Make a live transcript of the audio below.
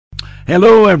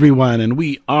Hello, everyone, and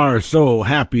we are so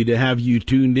happy to have you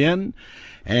tuned in.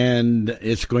 And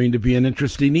it's going to be an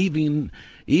interesting evening.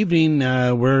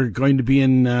 We're going to be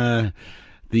in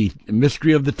the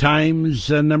Mystery of the Times,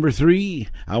 number 3.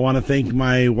 I want to thank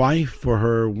my wife for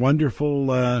her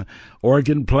wonderful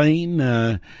organ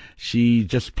playing. She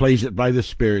just plays it by the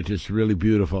Spirit. It's really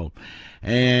beautiful.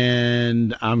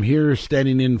 And I'm here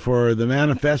standing in for the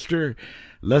manifester.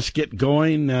 Let's get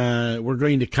going. We're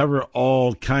going to cover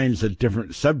all kinds of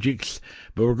different subjects,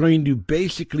 but we're going to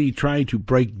basically try to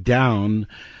break down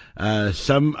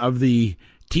some of the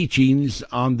teachings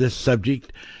on this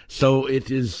subject so it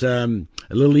is a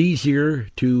little easier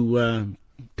to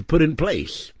put in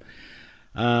place.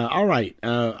 All right.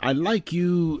 I'd like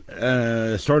you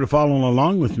sort of following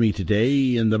along with me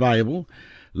today in the Bible.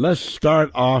 Let's start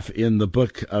off in the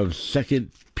book of 2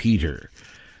 Peter.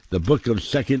 The book of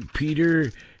 2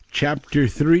 Peter, chapter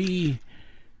 3,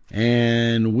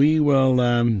 and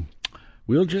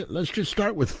let's just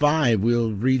start with 5.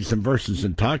 We'll read some verses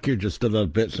and talk here just a little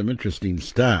bit, some interesting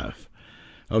stuff.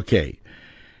 Okay,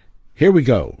 here we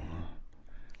go.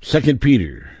 2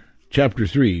 Peter, chapter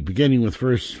 3, beginning with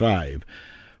verse 5.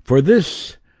 For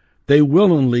this they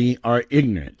willingly are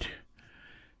ignorant.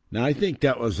 Now, I think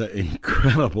that was an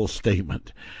incredible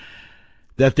statement.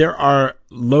 That there are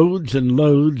loads and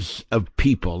loads of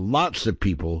people, lots of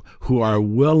people, who are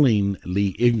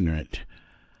willingly ignorant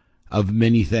of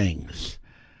many things,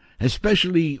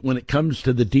 especially when it comes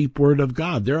to the deep Word of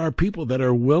God. There are people that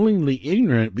are willingly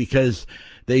ignorant because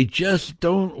they just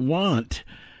don't want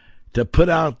to put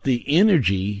out the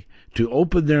energy to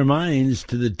open their minds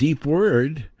to the deep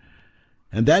Word,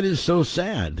 and that is so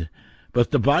sad. But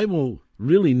the Bible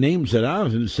really names it out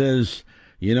and says,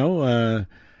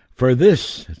 for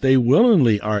this they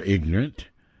willingly are ignorant,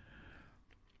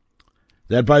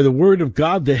 that by the word of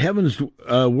God the heavens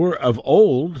were of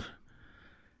old,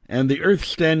 and the earth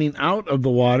standing out of the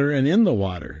water and in the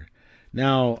water.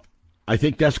 Now, I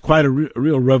think that's quite a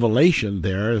real revelation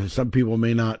there. Some people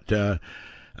may not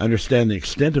understand the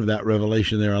extent of that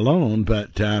revelation there alone,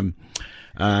 but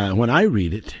when I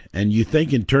read it, and you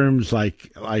think in terms this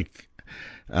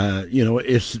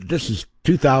is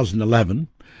 2011.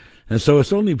 And so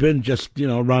it's only been just,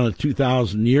 around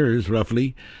 2,000 years,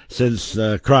 roughly, since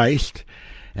Christ.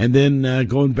 And then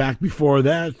going back before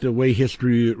that, the way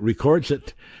history records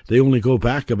it, they only go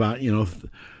back about, a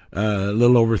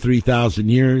little over 3,000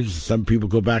 years. Some people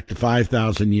go back to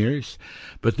 5,000 years.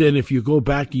 But then if you go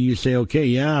back and you say, okay,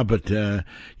 yeah, but, the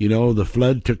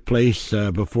flood took place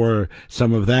before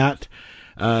some of that.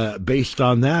 Based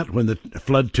on that, when the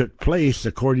flood took place,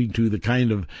 according to the kind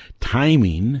of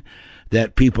timing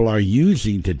that people are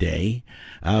using today,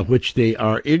 which they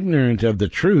are ignorant of the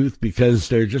truth because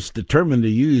they're just determined to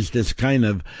use this kind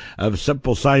of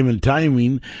simple Simon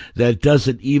timing that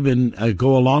doesn't even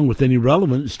go along with any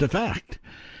relevance to fact.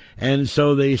 And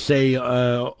so they say,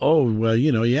 the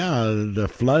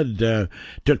flood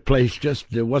took place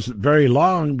it wasn't very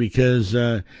long because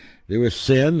there was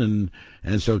sin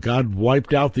and so God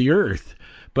wiped out the earth.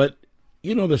 But,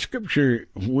 the scripture,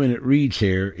 when it reads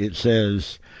here, it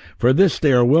says, for this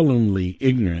they are willingly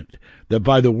ignorant, that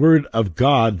by the word of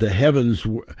God the heavens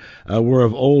were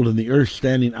of old, and the earth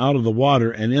standing out of the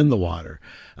water and in the water.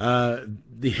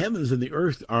 The heavens and the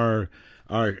earth are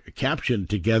captioned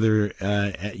together,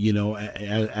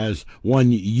 as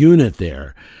one unit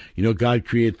there. God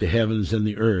created the heavens and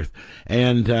the earth,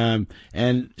 and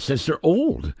says they're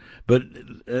old. But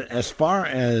as far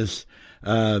as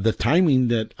the timing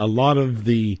that a lot of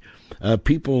the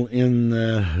people in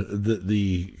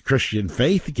the Christian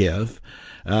faith give,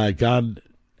 God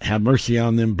have mercy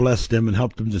on them, bless them, and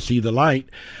help them to see the light.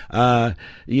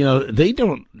 They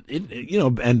don't,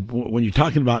 and when you're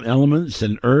talking about elements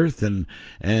and earth and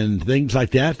things like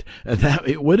that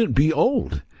it wouldn't be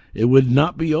old. It would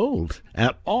not be old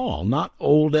at all, not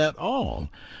old at all.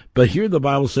 But here the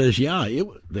Bible says,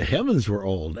 the heavens were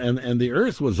old, and the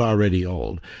earth was already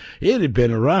old. It had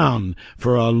been around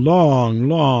for a long,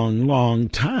 long, long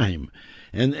time.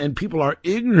 And people are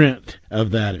ignorant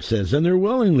of that, it says, and they're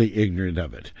willingly ignorant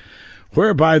of it.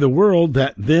 Whereby the world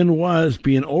that then was,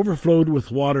 being overflowed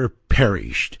with water,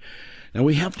 perished. Now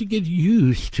we have to get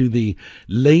used to the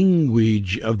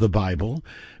language of the Bible,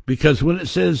 because when it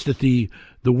says that the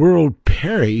world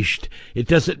perished, it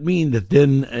doesn't mean that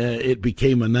then it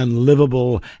became an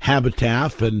unlivable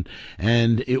habitat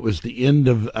and it was the end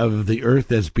of the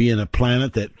earth as being a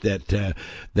planet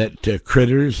that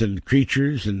critters and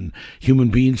creatures and human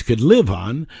beings could live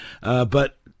on.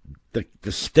 But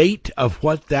the state of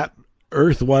what that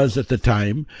earth was at the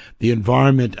time, the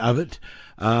environment of it,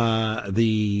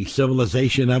 the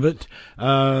civilization of it,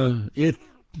 it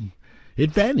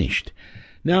vanished.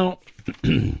 Now,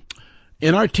 in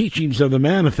our teachings of the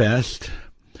Manifest,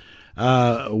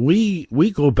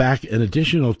 we go back an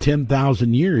additional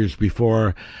 10,000 years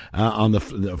before when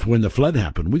the flood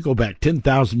happened. We go back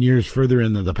 10,000 years further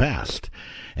into the past,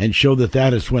 and show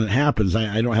that is when it happens.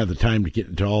 I don't have the time to get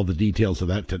into all the details of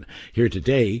that here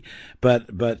today, but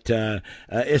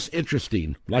it's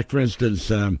interesting. Like, for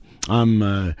instance,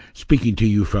 I'm speaking to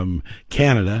you from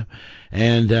Canada,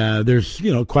 and there's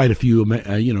quite a few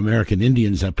American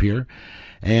Indians up here.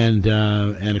 And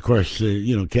of course,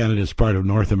 Canada is part of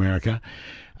North America.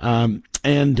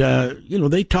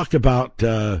 They talk about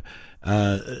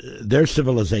their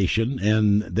civilization,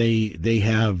 and they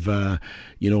have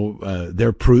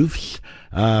their proofs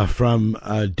from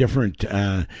different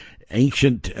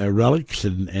ancient relics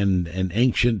and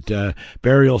ancient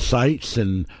burial sites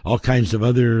and all kinds of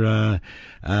other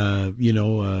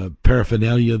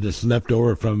paraphernalia that's left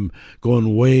over from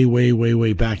going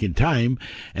way back in time,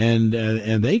 and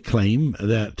they claim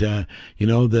that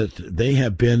that they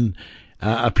have been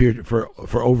up here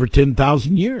for over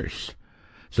 10,000 years.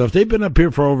 So if they've been up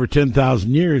here for over 10,000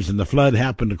 years, and the flood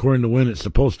happened according to when it's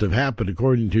supposed to have happened,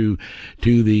 according to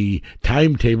the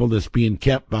timetable that's being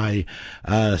kept by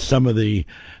some of the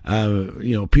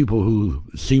people who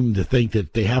seem to think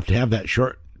that they have to have that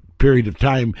short period of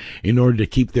time in order to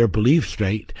keep their belief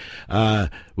straight,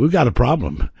 we've got a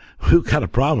problem. We've got a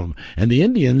problem. And the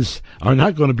Indians are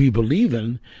not going to be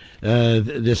believing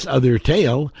this other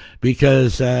tale,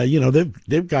 because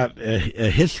they've got a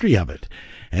history of it.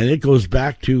 And it goes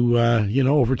back to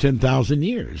over 10,000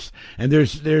 years. And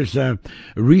there's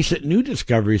recent new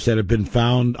discoveries that have been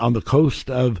found on the coast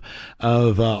of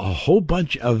a whole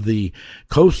bunch of the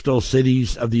coastal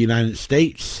cities of the United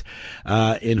States,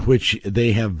 in which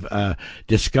they have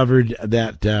discovered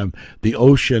that the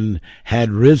ocean had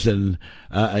risen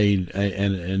an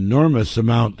enormous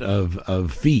amount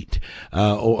of feet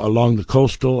along the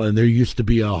coastal, and there used to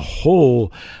be a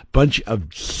whole bunch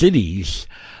of cities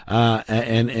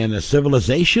and a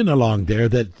civilization along there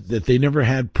that they never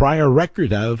had prior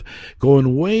record of,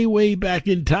 going way back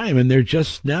in time. And they're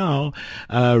just now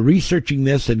researching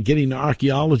this and getting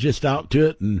archaeologists out to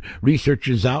it and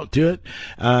researchers out to it.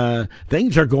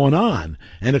 Things are going on.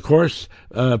 And of course,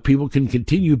 people can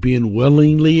continue being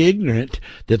willingly ignorant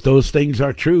that those things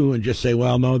are true and just say,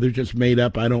 well, no, they're just made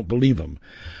up. I don't believe them.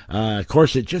 Of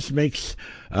course, it just makes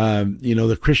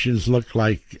the Christians look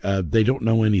like they don't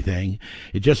know anything.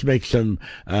 It just makes them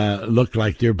look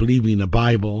like they're believing a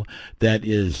Bible that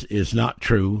is not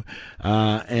true.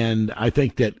 And I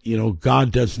think that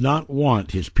God does not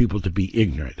want His people to be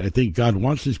ignorant. I think God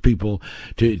wants His people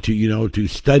to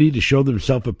study, to show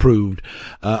themselves approved,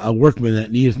 a workman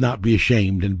that needs not be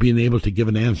ashamed, and being able to give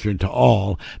an answer unto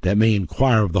all that may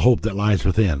inquire of the hope that lies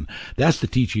within. That's the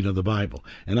teaching of the Bible,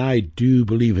 and I do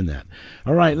believe in that.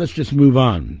 All right, let's just move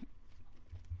on.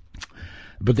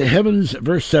 But the heavens,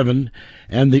 verse 7,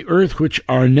 and the earth which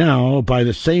are now by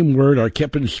the same word are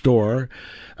kept in store,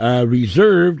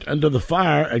 reserved unto the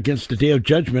fire against the day of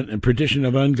judgment and perdition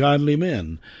of ungodly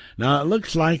men. Now it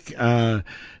looks like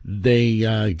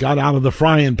they got out of the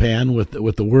frying pan with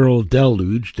the world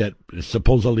deluge that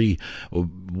supposedly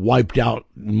wiped out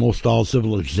most all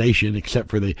civilization except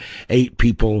for the 8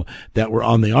 people that were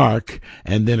on the ark,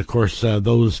 and then of course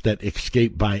those that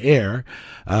escaped by air,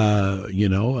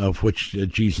 of which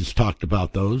Jesus talked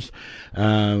about those.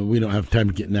 We don't have time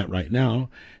to get in that right now,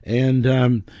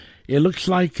 and it looks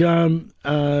like they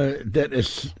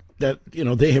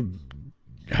have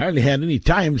hardly had any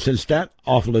time since that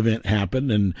awful event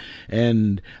happened,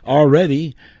 and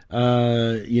already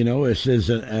it says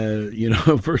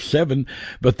verse 7,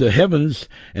 but the heavens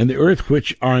and the earth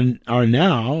which are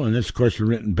now, and this of course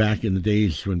written back in the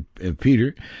days when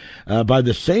Peter, by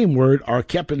the same word are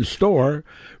kept in store,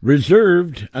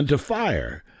 reserved unto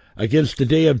fire against the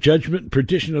day of judgment and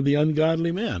perdition of the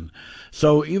ungodly men.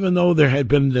 So even though there had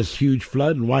been this huge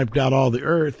flood and wiped out all the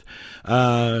earth,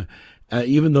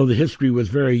 even though the history was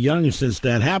very young since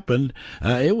that happened,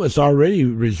 it was already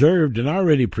reserved and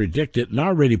already predicted and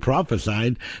already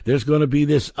prophesied there's going to be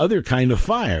this other kind of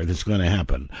fire that's going to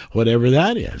happen, whatever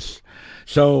that is.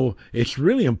 So it's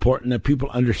really important that people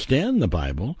understand the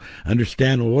Bible,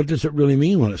 understand, well, what does it really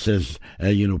mean when it says,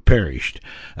 perished?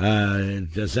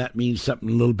 Does that mean something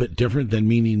a little bit different than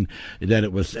meaning that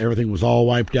everything was all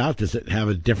wiped out? Does it have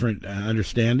a different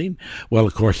understanding? Well,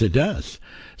 of course it does.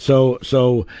 So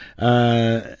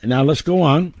now let's go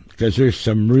on, because there's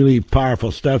some really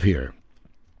powerful stuff here.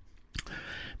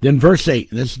 Then verse 8,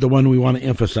 this is the one we want to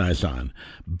emphasize on.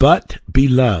 But,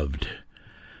 beloved,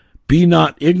 Be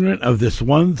not ignorant of this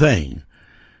one thing.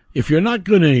 If you're not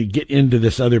going to get into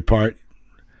this other part,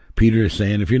 Peter is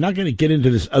saying, if you're not going to get into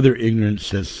this other ignorance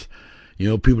that's,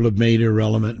 people have made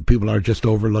irrelevant, people are just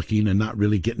overlooking and not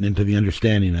really getting into the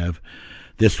understanding of,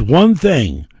 this one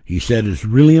thing, he said, is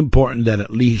really important that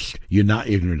at least you're not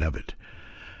ignorant of it.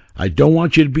 I don't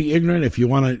want you to be ignorant. If you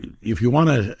want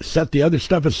to set the other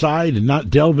stuff aside and not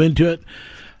delve into it,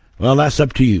 well, that's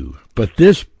up to you. But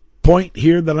this point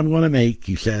here that I'm going to make,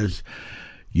 he says,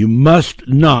 you must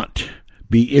not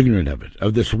be ignorant of it,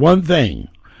 of this one thing,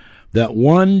 that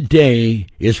one day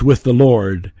is with the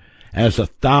Lord as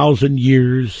 1,000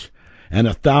 years, and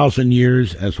 1,000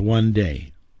 years as one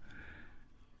day.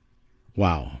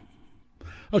 Wow.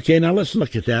 Okay, now let's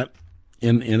look at that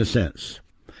in a sense.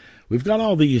 We've got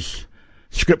all these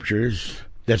scriptures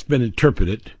that's been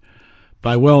interpreted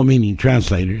by well-meaning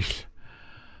translators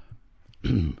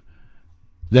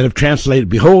that have translated,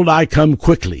 behold, I come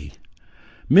quickly.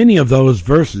 Many of those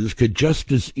verses could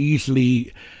just as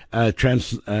easily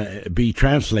be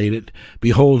translated,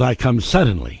 behold, I come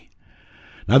suddenly.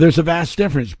 Now, there's a vast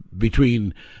difference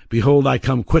between behold, I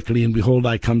come quickly and behold,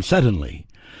 I come suddenly.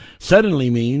 Suddenly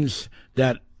means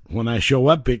that when I show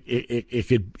up,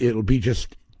 it'll be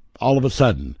just all of a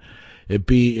sudden. It'd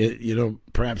be,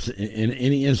 perhaps in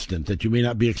any instant that you may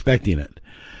not be expecting it.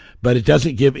 But it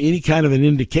doesn't give any kind of an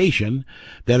indication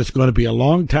that it's going to be a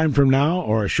long time from now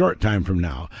or a short time from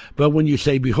now. But when you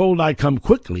say, behold, I come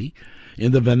quickly,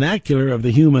 in the vernacular of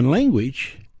the human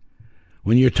language,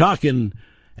 when you're talking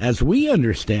as we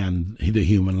understand the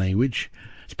human language,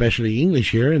 especially English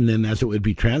here, and then as it would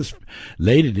be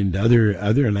translated into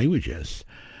other languages,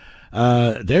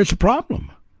 there's a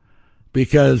problem.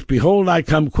 Because, behold, I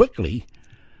come quickly,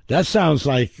 that sounds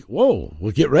like, whoa,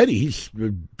 well, get ready. He's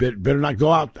better not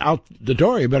go out the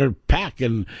door. You better pack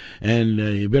and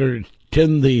you better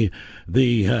tend the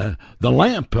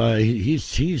lamp.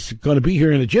 He's going to be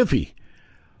here in a jiffy.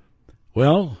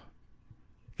 Well,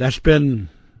 that's been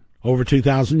over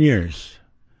 2,000 years.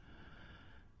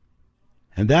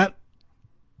 And that,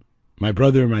 my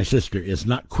brother and my sister, is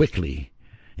not quickly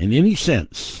in any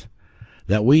sense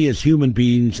that we as human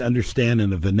beings understand in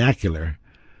the vernacular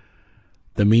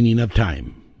the meaning of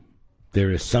time.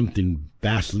 There is something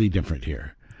vastly different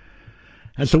here.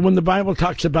 And so when the Bible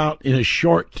talks about in a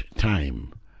short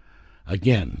time,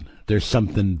 again, there's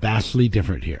something vastly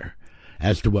different here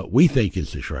as to what we think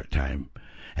is a short time,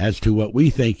 as to what we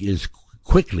think is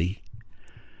quickly,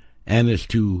 and as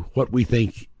to what we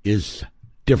think is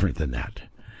different than that.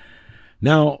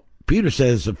 Now, Peter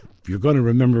says, if you're going to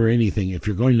remember anything, if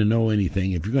you're going to know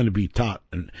anything, if you're going to be taught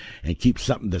and keep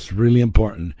something that's really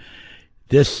important,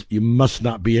 this you must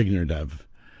not be ignorant of,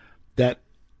 that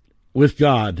with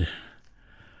God,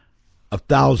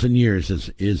 1,000 years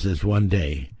is as one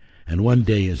day, and one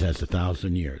day is as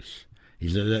 1,000 years. He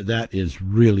said that is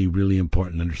really, really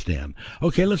important to understand.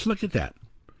 Okay, let's look at that.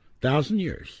 1,000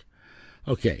 years.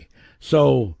 Okay,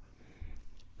 so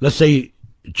let's say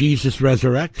Jesus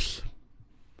resurrects,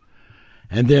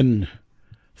 and then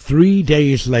 3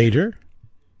 days later,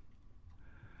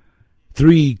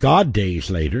 3 God days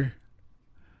later,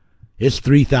 it's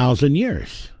 3,000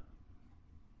 years.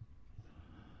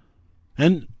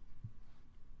 And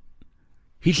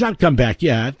he's not come back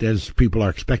yet, as people are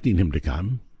expecting him to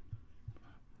come.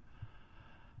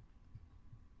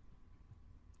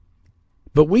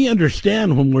 But we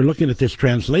understand when we're looking at this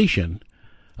translation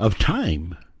of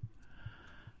time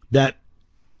that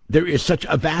there is such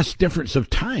a vast difference of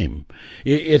time.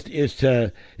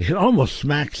 It almost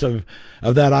smacks of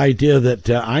that idea that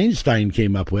Einstein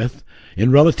came up with in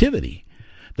relativity,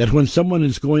 that when someone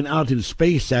is going out in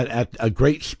space at a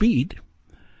great speed,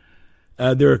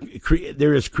 there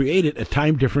is created a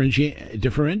time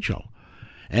differential.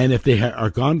 And if they are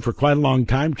gone for quite a long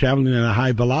time, traveling at a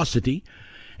high velocity,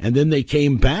 and then they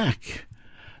came back,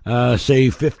 say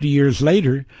 50 years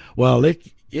later, well,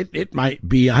 it might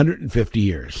be 150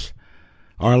 years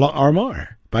or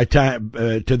more. By time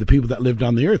to the people that lived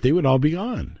on the earth, they would all be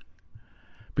gone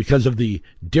because of the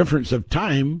difference of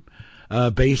time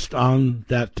based on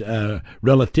that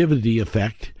relativity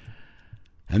effect,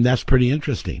 and that's pretty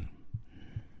interesting.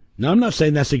 Now, I'm not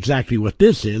saying that's exactly what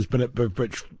this is, but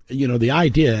the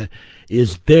idea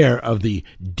is there of the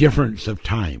difference of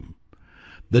time.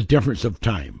 The difference of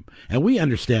time. And we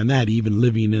understand that even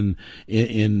living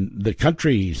in the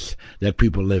countries that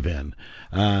people live in.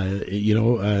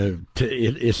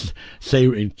 It's, say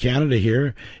in Canada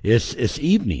here, it's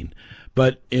evening.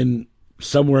 But in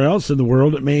somewhere else in the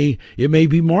world, it may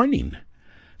be morning.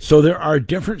 So there are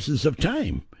differences of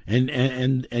time. And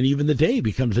even the day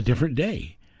becomes a different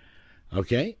day.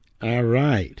 Okay? All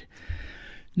right.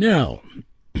 Now,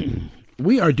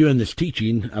 we are doing this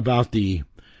teaching about the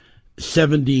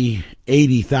 70,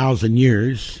 80,000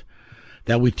 years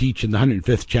that we teach in the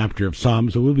 105th chapter of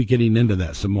Psalms, and we'll be getting into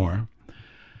that some more.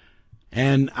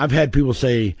 And I've had people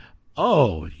say,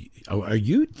 "Oh, are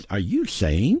you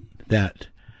saying that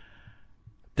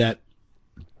the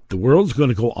world's going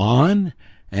to go on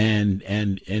and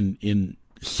in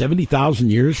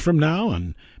 70,000 years from now,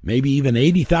 and maybe even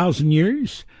 80,000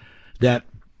 years, that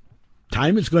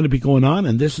time is going to be going on,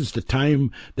 and this is the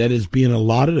time that is being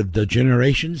allotted of the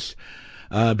generations,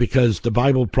 because the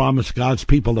Bible promised God's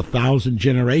people 1,000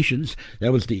 generations.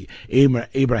 That was the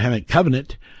Abrahamic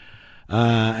covenant,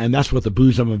 and that's what the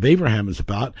bosom of Abraham is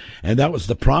about. And that was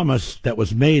the promise that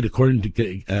was made according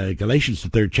to Galatians, the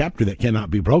 3rd chapter, that cannot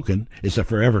be broken. It's a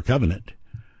forever covenant.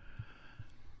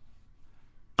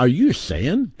 Are you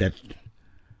saying that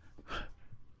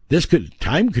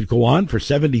time could go on for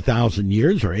 70,000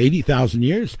 years or 80,000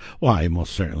 years? Well, I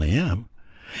most certainly am.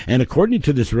 And according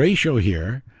to this ratio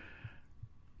here,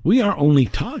 we are only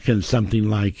talking something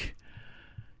like,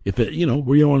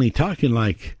 we're only talking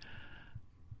like,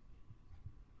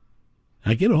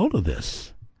 now get a hold of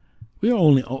this. We're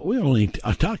only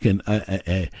talking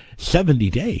 70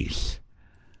 days,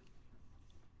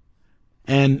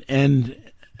 and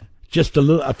just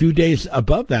a few days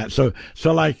above that. So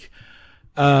like,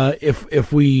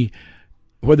 if we,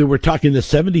 whether we're talking the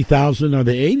 70,000 or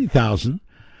the 80,000,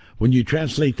 when you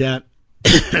translate that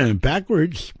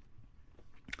backwards,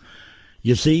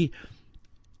 you see,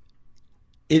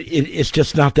 it's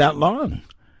just not that long.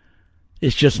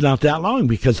 It's just not that long,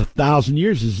 because 1,000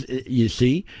 years is, you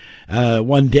see,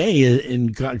 one day in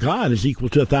God is equal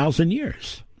to 1,000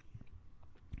 years.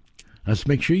 Let's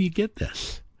make sure you get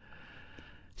this.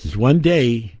 This is one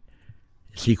day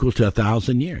is equal to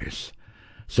 1,000 years.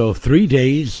 So 3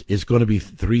 days is going to be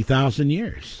 3,000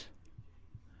 years.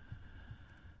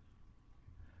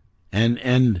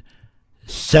 And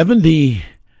 70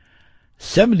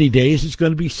 days is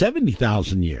going to be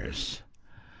 70,000 years.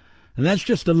 And that's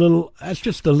just a little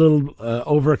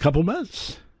over a couple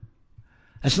months.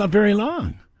 That's not very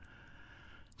long.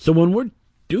 So when we're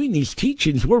doing these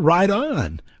teachings, we're right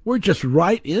on. We're just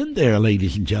right in there,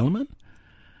 ladies and gentlemen.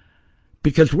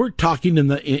 Because we're talking in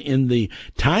the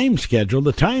time schedule,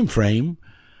 the time frame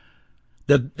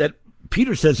that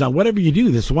Peter says, now whatever you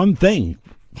do, this one thing,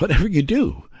 whatever you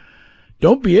do,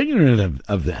 don't be ignorant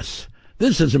of this.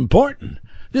 This is important.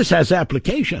 This has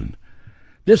application.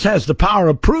 This has the power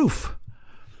of proof.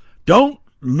 Don't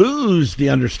lose the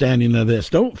understanding of this.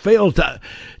 Don't fail to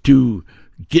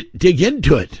dig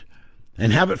into it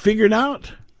and have it figured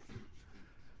out.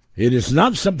 It is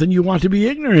not something you want to be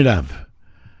ignorant of.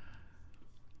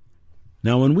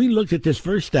 Now, when we look at this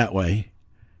verse that way,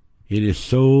 it is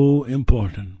so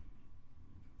important.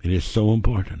 It is so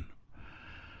important.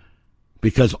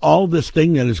 Because all this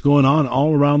thing that is going on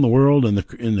all around the world in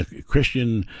the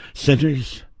Christian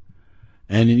centers,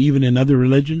 and even in other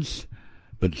religions,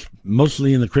 but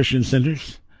mostly in the Christian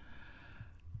centers,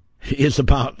 is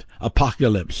about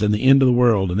apocalypse and the end of the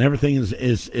world, and everything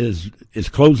is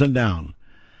closing down.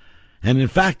 And in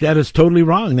fact, that is totally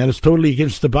wrong. That is totally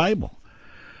against the Bible.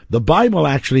 The Bible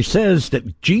actually says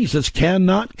that Jesus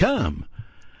cannot come.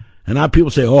 And now people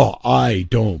say, "Oh, I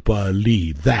don't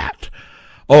believe that.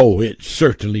 Oh, it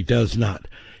certainly does not."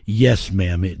 Yes,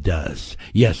 ma'am, it does.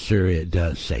 Yes, sir, it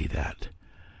does say that.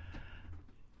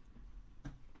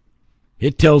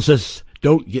 It tells us,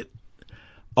 don't get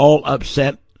all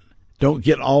upset, don't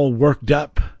get all worked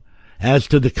up as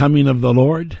to the coming of the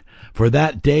Lord, for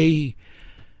that day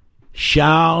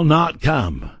shall not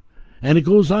come. And it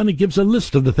goes on, it gives a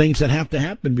list of the things that have to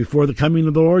happen before the coming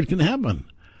of the Lord can happen.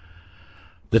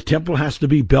 The temple has to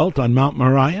be built on Mount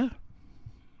Moriah.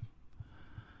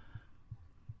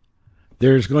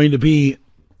 There's going to be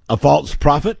a false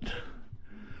prophet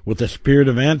with the spirit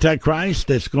of Antichrist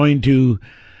that's going to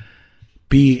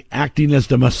be acting as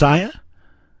the Messiah.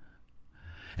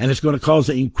 And it's going to cause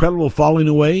an incredible falling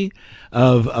away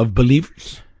of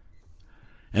believers.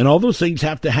 And all those things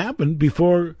have to happen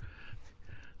before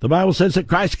the Bible says that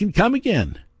Christ can come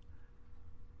again.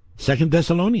 2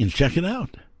 Thessalonians, check it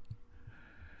out.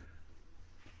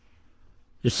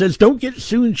 It says, don't get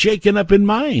soon shaken up in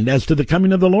mind as to the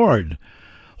coming of the Lord.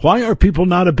 Why are people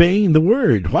not obeying the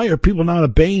word? Why are people not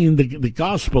obeying the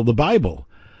gospel, the Bible?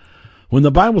 When the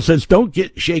Bible says, don't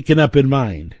get shaken up in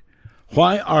mind,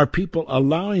 why are people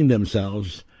allowing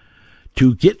themselves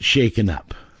to get shaken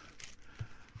up?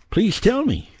 Please tell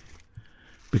me.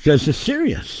 Because it's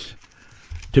serious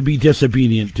to be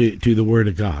disobedient to the word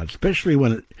of God, especially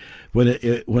when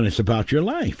it's about your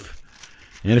life.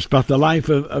 And it's about the life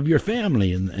of your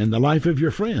family and the life of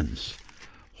your friends.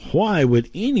 Why would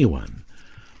anyone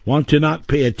want to not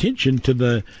pay attention to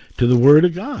the Word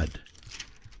of God?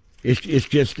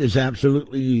 It's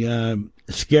absolutely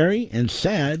scary and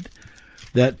sad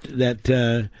that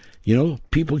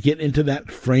people get into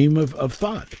that frame of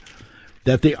thought,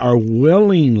 that they are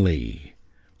willingly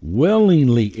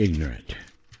ignorant,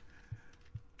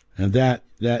 and that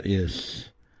is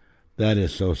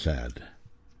so sad.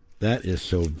 That is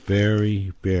so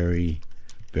very, very,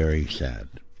 very sad.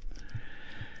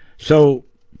 So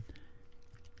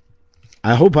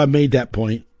I hope I made that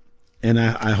point, and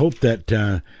I hope that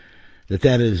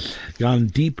that has gone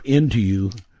deep into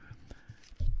you,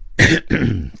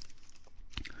 and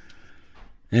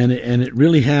it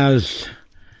really has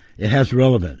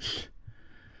relevance,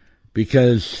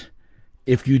 because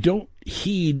if you don't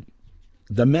heed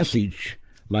the message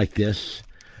like this,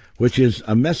 which is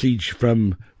a message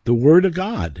from the Word of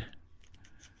God,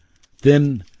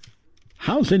 then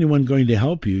how's anyone going to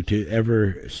help you to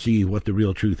ever see what the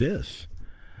real truth is?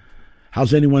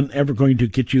 How's anyone ever going to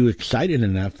get you excited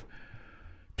enough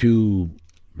to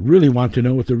really want to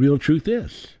know what the real truth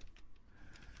is?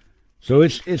 So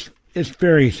it's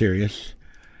very serious.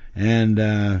 And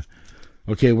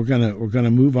okay, we're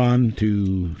gonna move on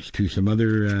to some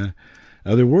other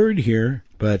word here,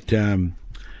 but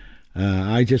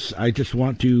I just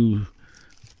want to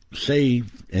say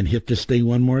and hit this thing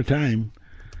one more time.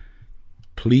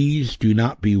 Please do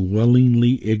not be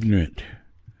willingly ignorant.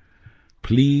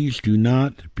 Please do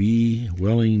not be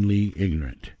willingly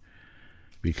ignorant,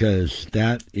 because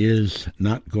that is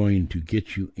not going to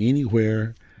get you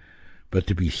anywhere but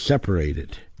to be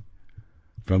separated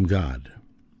from God.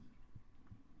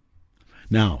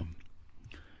 Now,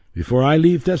 before I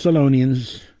leave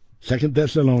Thessalonians, 2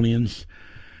 Thessalonians,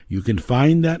 you can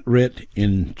find that writ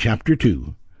in chapter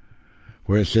 2,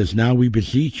 where it says, "Now we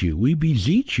beseech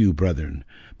you, brethren,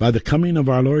 by the coming of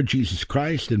our Lord Jesus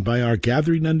Christ, and by our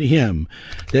gathering unto him,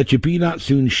 that ye be not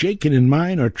soon shaken in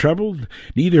mind or troubled,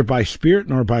 neither by spirit,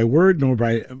 nor by word, nor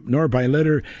by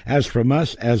letter, as from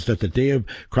us, as that the day of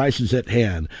Christ is at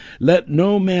hand. Let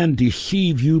no man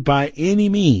deceive you by any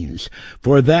means,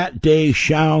 for that day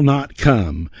shall not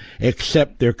come,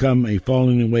 except there come a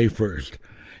falling away first,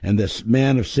 and this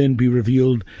man of sin be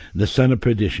revealed, the son of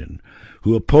perdition,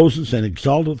 who opposes and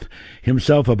exalteth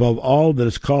himself above all that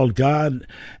is called God,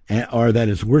 or that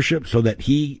is worshipped, so that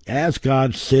he, as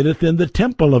God, sitteth in the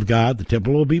temple of God." The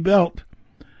temple will be built,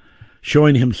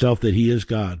 showing himself that he is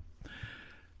God.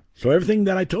 So everything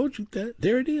that I told you,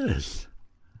 there it is.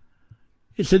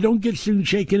 It said, don't get soon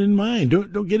shaken in mind.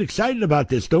 Don't get excited about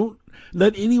this. Don't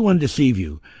let anyone deceive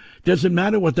you. Doesn't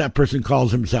matter what that person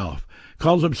calls himself.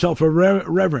 Calls himself a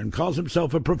reverend, calls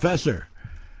himself a professor,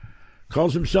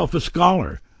 calls himself a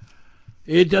scholar.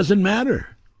 It doesn't matter.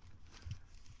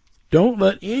 Don't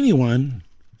let anyone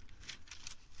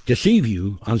deceive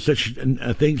you on such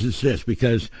things as this,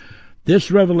 because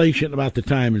this revelation about the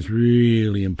time is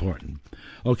really important.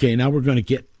 Okay, now we're going to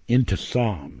get into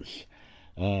Psalms.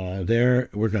 We're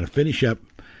going to finish up,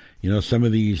 some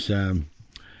of these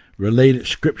related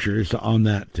scriptures on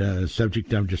that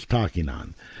subject I'm just talking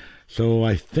on. So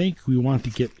I think we want to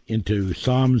get into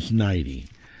Psalms 90.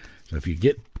 So if you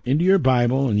get into your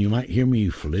Bible, and you might hear me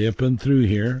flipping through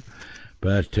here,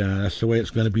 but that's the way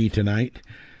it's going to be tonight.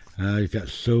 I've got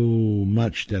so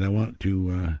much that I want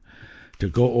to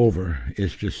go over.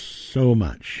 It's just so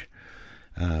much.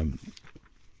 I'm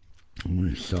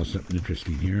going to sell something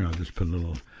interesting here. I'll just put a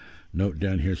little note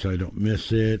down here so I don't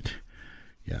miss it.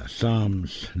 Yeah,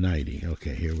 Psalms 90.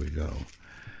 Okay, here we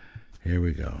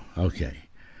go. Okay.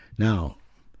 Now,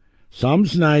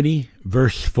 Psalms 90,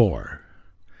 verse 4.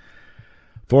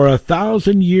 "For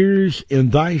 1,000 years in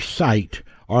thy sight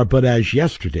are but as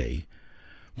yesterday,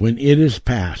 when it is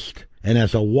past, and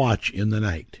as a watch in the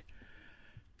night."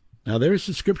 Now, there's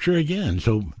the scripture again.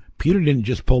 So Peter didn't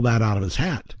just pull that out of his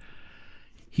hat.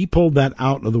 He pulled that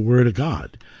out of the Word of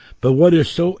God. But what is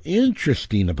so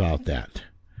interesting about that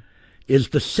is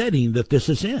the setting that this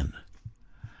is in.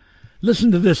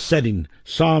 Listen to this setting,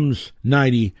 Psalms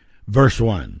 90, verse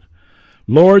 1.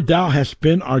 "Lord, thou hast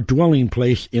been our dwelling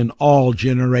place in all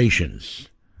generations.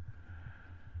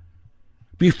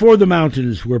 Before the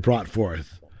mountains were brought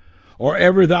forth, or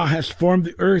ever thou hast formed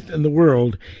the earth and the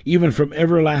world, even from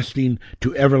everlasting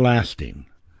to everlasting."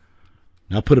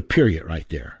 Now put a period right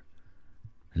there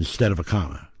instead of a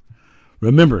comma.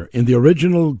 Remember, in the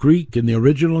original Greek, in the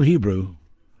original Hebrew,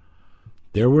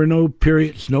 there were no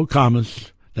periods, no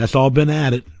commas. That's all been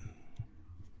added.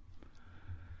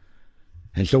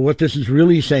 And so what this is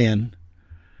really saying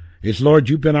is, Lord,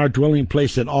 you've been our dwelling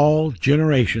place in all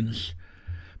generations.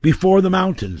 before the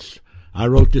mountains. I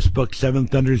wrote this book, Seven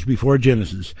Thunders Before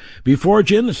Genesis. Before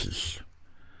Genesis,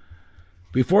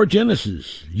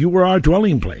 you were our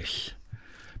dwelling place.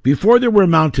 Before there were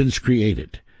mountains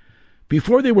created,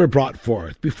 before they were brought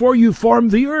forth, before you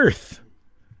formed the earth,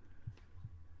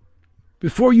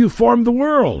 before you formed the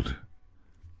world,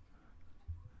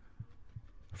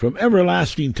 from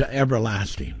everlasting to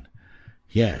everlasting.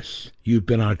 Yes, you've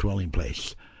been our dwelling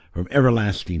place, from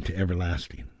everlasting to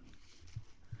everlasting.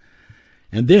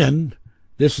 And then,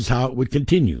 this is how it would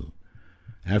continue,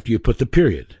 after you put the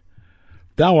period.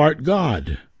 Thou art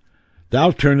God.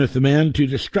 Thou turneth the man to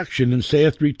destruction, and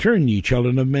saith, Return, ye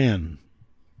children of man.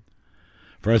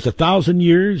 For as 1,000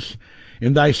 years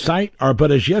in thy sight are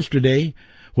but as yesterday,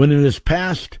 when it is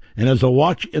past, and as a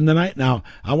watch in the night. Now,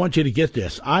 I want you to get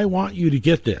this. I want you to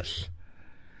get this.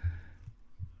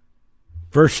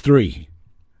 Verse 3.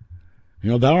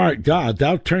 Thou art God.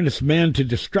 Thou turnest man to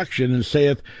destruction, and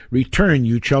saith, Return,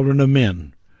 you children of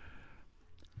men.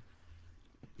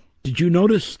 Did you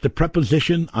notice the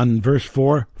preposition on verse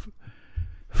 4?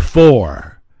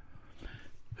 For.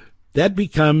 That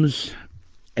becomes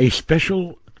a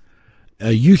special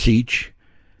usage,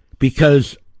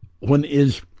 because when it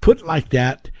is put like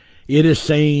that, it is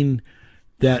saying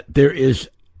that there is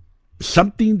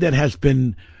something that has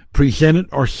been presented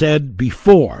or said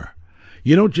before.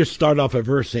 You don't just start off a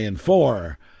verse saying,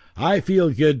 For I feel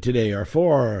good today, or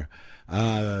for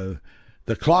the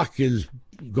clock is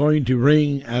going to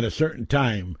ring at a certain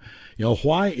time.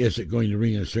 Why is it going to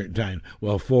ring at a certain time?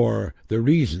 Well, for the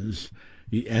reasons,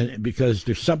 and because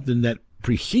there's something that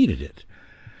preceded it.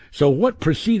 So what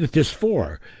preceded this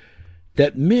for?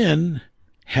 That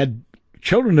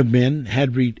children of men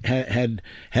had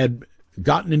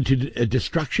gotten into a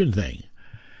destruction thing,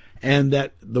 and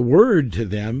that the word to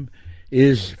them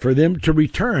is for them to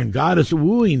return. God is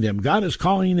wooing them. God is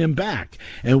calling them back.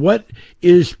 And what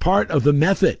is part of the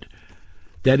method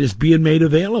that is being made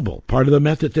available? Part of the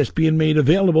method that's being made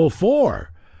available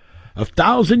for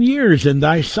 1,000 years in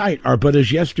thy sight are but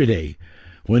as yesterday,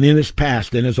 when it is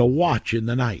past, and as a watch in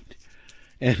the night.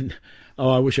 And,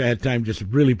 I wish I had time just to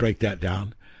really break that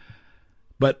down.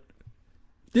 But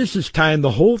this is time,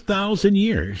 the whole 1,000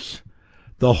 years,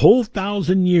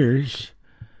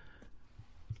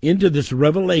 into this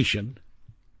revelation.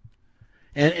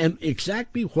 And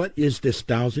exactly what is this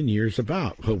 1,000 years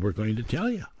about? Well, we're going to tell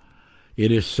you.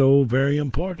 It is so very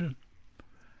important.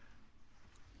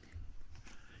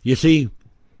 You see,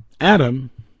 Adam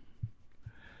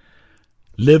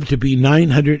lived to be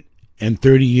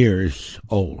 930 years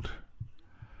old.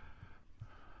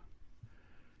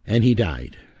 And he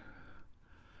died.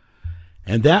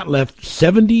 And that left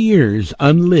 70 years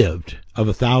unlived of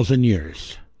 1,000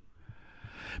 years.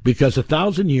 Because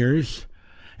 1,000 years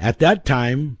at that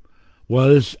time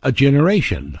was a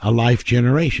generation, a life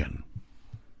generation.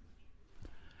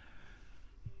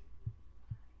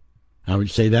 I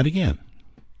would say that again.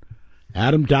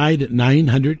 Adam died at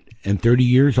 930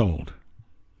 years old.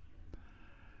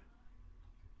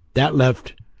 That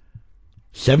left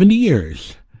 70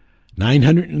 years.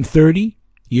 930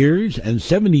 years and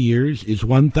 70 years is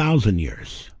 1,000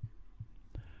 years.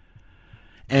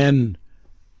 And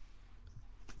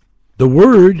the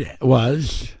word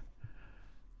was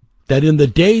that in the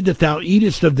day that thou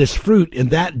eatest of this fruit, in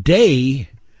that day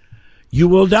you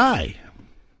will die.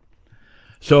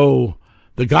 So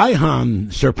the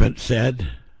Gihon serpent said,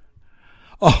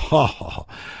 Oh,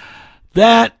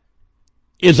 that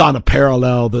is on a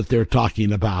parallel that they're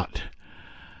talking about.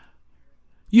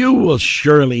 You will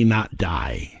surely not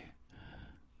die.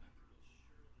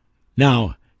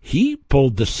 Now, he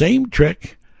pulled the same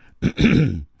trick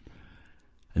in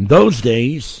those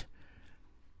days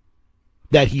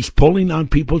that he's pulling on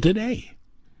people today.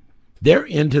 They're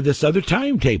into this other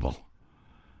timetable.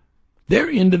 They're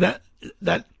into that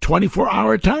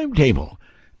 24-hour timetable.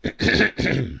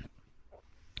 And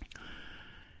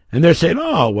they're saying,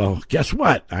 oh, well, guess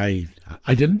what? I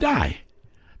didn't die.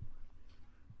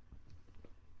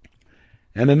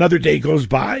 And another day goes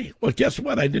by. Well, guess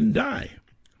what? I didn't die.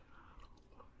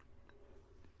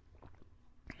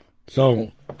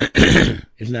 So,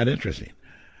 isn't that interesting?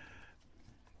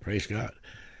 Praise God.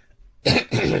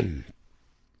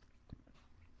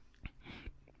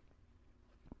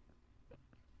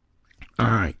 All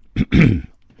right. You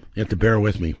have to bear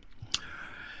with me.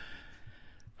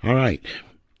 All right.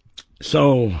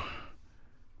 So,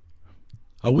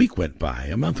 a week went by,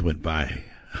 a month went by,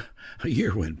 a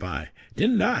year went by.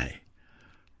 Didn't die.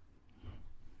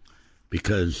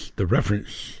 Because the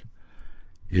reference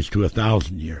is to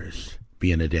 1,000 years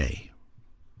being a day,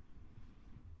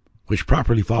 which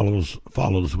properly follows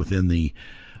within the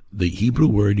the Hebrew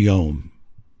word yom,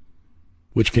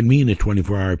 which can mean a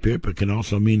 24-hour period, but can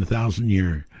also mean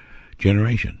 1,000-year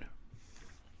generation.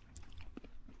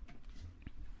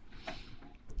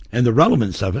 And the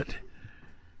relevance of it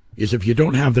is if you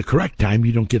don't have the correct time,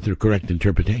 you don't get the correct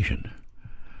interpretation.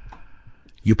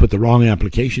 You put the wrong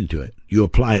application to it. You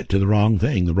apply it to the wrong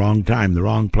thing, the wrong time, the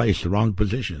wrong place, the wrong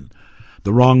position,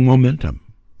 the wrong momentum.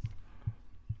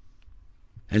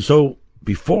 And so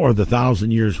before the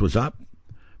 1,000 years was up,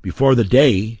 before the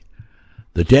day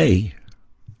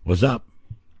was up,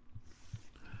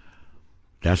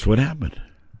 that's what happened.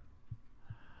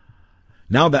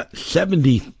 Now that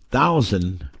 70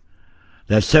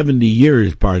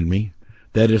 years,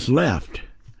 that is left,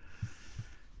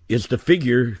 is the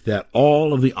figure that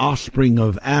all of the offspring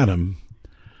of Adam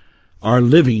are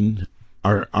involved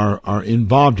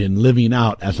in living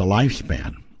out as a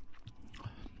lifespan.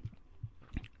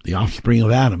 The offspring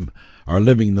of Adam are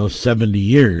living those 70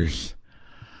 years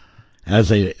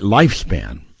as a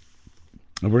lifespan.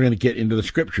 And we're going to get into the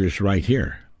scriptures right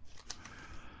here.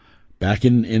 Back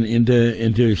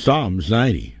into Psalms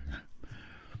 90.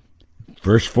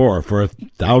 Verse 4, for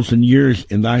 1,000 years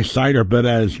in thy sight are but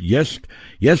as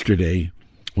yesterday,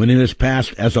 when it is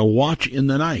past as a watch in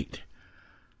the night.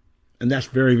 And that's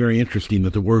very, very interesting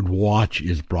that the word watch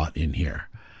is brought in here.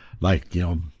 Like,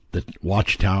 the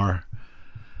watchtower,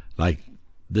 like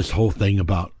this whole thing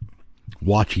about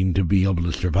watching to be able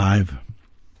to survive.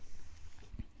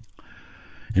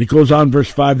 And it goes on,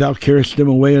 verse 5, thou carriest them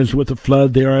away as with a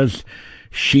flood. They are as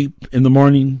sheep in the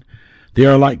morning. They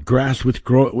are like grass which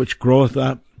groweth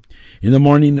up. In the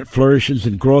morning it flourishes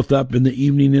and groweth up. In the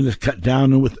evening it is cut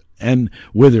down and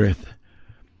withereth.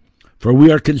 For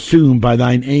we are consumed by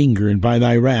thine anger and by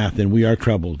thy wrath, and we are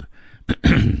troubled.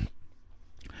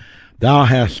 Thou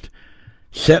hast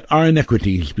set our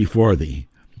iniquities before thee,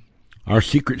 our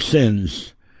secret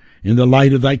sins in the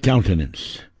light of thy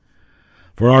countenance.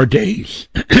 For our days,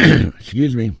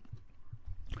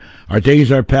 our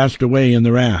days are passed away in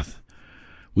the wrath.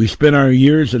 We spend our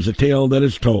years as a tale that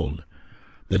is told.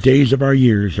 The days of our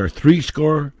years are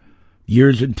 60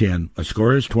 years and 10. A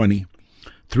score is 20.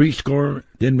 60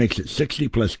 then makes it 60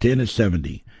 plus 10 is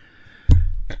 70.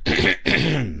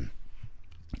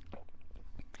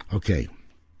 Okay.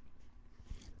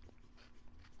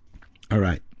 All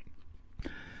right.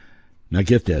 Now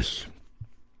get this.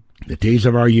 The days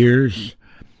of our years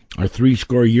are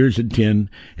 60 years and 10,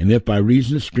 and if by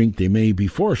reason of strength they may be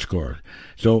 80.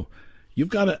 So you've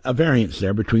got a variance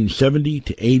there between 70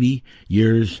 to 80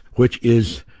 years, which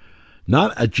is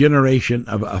not a generation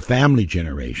of a family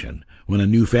generation when a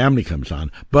new family comes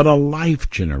on, but a life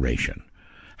generation,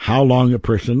 how long a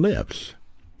person lives.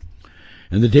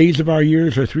 And the days of our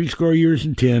years are 60 years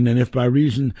and 10, and if by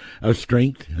reason of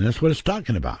strength, and that's what it's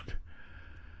talking about.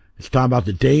 It's talking about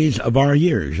the days of our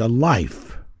years, a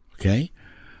life, okay?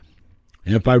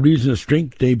 And if by reason of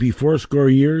strength they be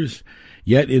 80 years,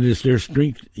 yet it is their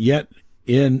strength,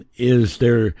 is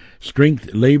their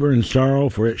strength labor and sorrow,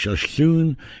 for it shall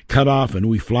soon cut off, and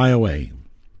we fly away.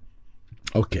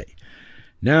 Okay,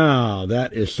 now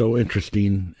that is so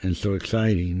interesting and so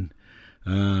exciting.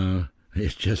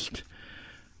 It's just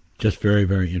very,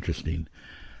 very interesting.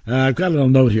 I've got a little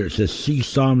note here. It says, see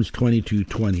Psalms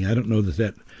 22:20. I don't know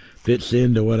that fits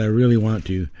into what I really want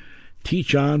to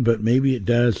teach on, but maybe it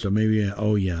does. So maybe,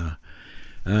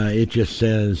 it just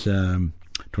says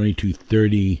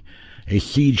 22:30. A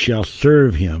seed shall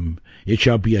serve him. It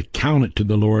shall be accounted to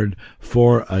the Lord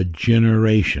for a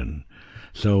generation.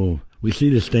 So we see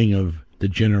this thing of the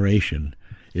generation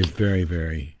is very,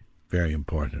 very, very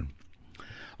important.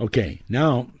 Okay,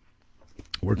 now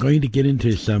we're going to get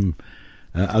into some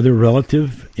other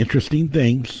relative interesting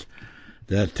things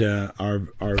that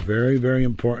are very, very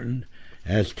important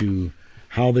as to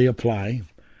how they apply.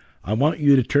 I want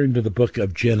you to turn to the book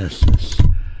of Genesis.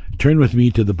 Turn with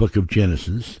me to the book of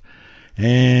Genesis.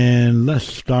 And let's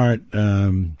start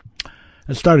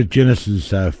at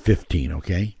Genesis 15,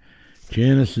 okay?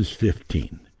 Genesis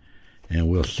 15. And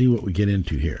we'll see what we get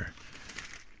into here.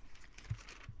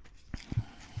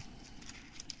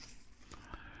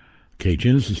 Okay,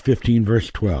 Genesis 15, verse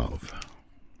 12.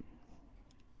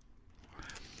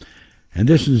 And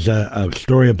this is a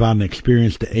story about an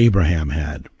experience that Abraham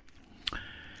had.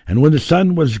 And when the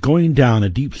sun was going down, a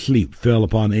deep sleep fell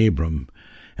upon Abram,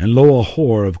 and lo, a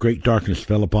horror of great darkness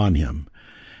fell upon him.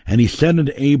 And he said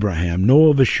unto Abraham, know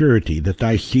of a surety that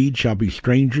thy seed shall be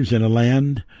strangers in a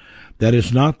land that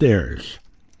is not theirs,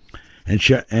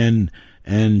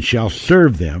 and shall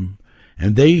serve them,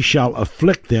 and they shall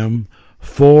afflict them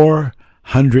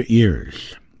 400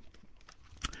 years.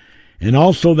 And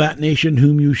also that nation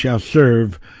whom you shall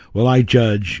serve will I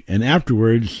judge, and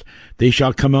afterwards they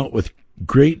shall come out with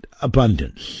great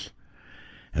abundance.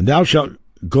 And thou shalt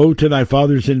go to thy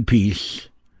fathers in peace.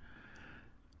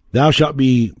 Thou shalt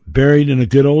be buried in a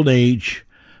good old age,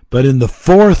 but in the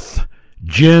fourth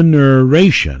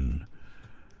generation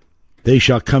they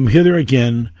shall come hither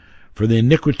again, for the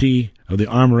iniquity of the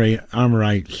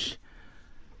Amorites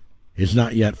is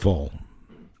not yet full.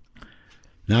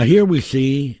 Now here we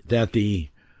see that the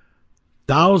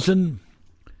 1,000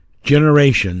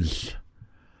 generations,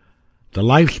 the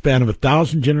lifespan of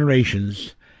 1,000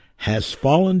 generations, has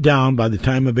fallen down by the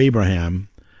time of Abraham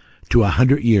to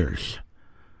 100 years.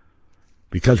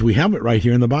 Because we have it right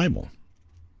here in the Bible.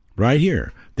 Right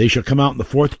here. They shall come out in the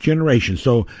fourth generation.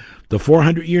 So the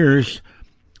 400 years,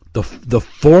 the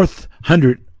fourth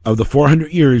hundred of the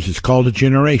 400 years is called a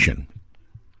generation.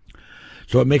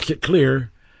 So it makes it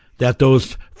clear that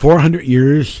those 400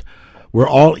 years were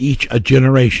all each a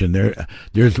generation.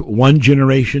 There's one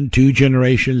generation, 2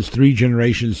 generations, 3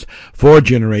 generations, 4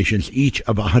 generations, each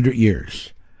of 100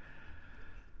 years.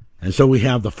 And so we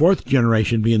have the fourth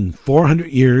generation being 400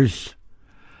 years,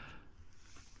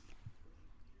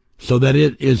 so that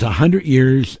it is 100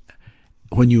 years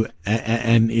when you,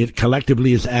 and it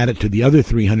collectively is added to the other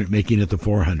 300, making it the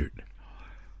 400.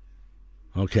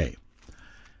 Okay.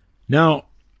 Now,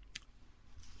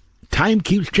 time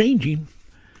keeps changing,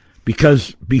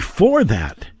 because before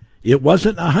that, it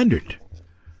wasn't 100.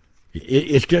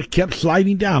 It just kept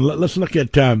sliding down. Let's look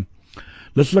at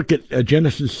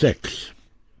Genesis 6.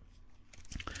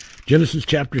 Genesis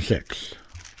chapter 6.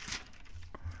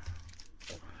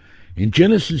 In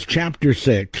Genesis chapter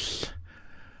 6,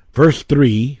 verse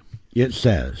 3, it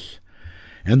says,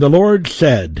 And the Lord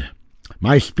said,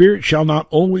 My spirit shall not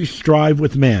always strive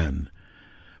with man,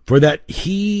 for that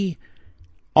he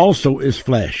also is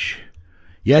flesh,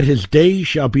 yet his days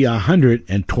shall be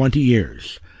 120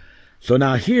 years. So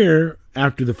now here,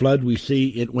 after the flood, we see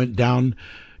it went down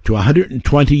to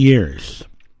 120 years.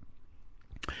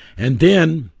 And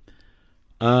then,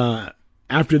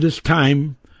 after this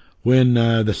time, when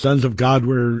the sons of God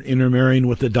were intermarrying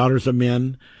with the daughters of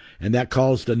men, and that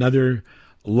caused another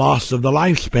loss of the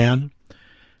lifespan.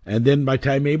 And then by the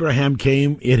time Abraham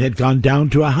came, it had gone down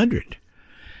to 100.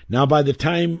 Now, by the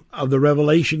time of the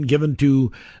revelation given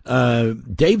to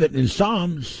David in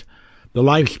Psalms, the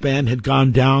lifespan had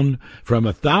gone down from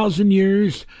 1,000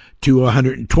 years to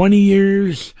 120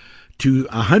 years to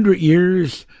 100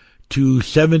 years to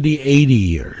 70, 80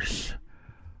 years,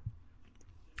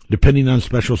 depending on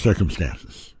special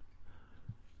circumstances.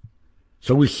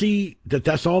 So we see that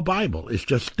that's all Bible. It's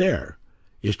just there.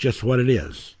 It's just what it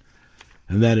is.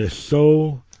 And that is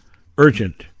so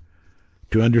urgent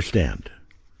to understand.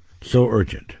 So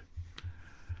urgent.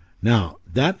 Now,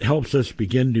 that helps us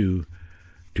begin to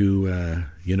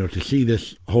see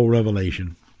this whole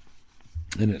revelation.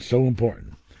 And it's so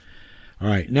important. All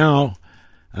right, now,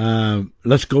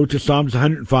 let's go to Psalms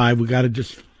 105. We got to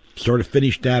just sort of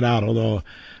finish that out, although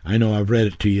I know I've read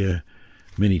it to you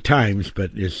many times,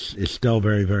 but it's still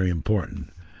very, very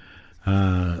important.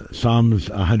 Psalms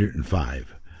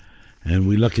 105. And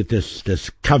we look at this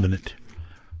covenant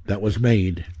that was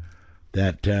made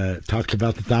that talks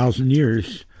about the 1,000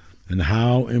 years and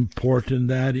how important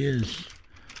that is.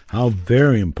 How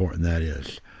very important that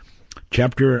is.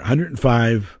 Chapter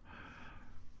 105,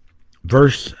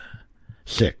 verse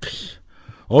 6.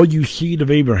 O you seed of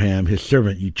Abraham, his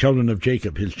servant, you children of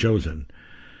Jacob, his chosen.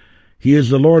 He is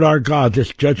the Lord our God.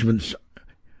 His judgments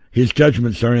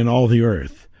are in all the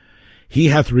earth. He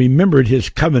hath remembered his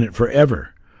covenant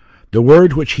forever, the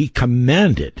word which he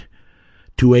commanded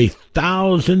to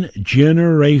 1,000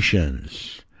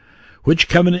 generations, which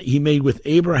covenant he made with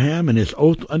Abraham and his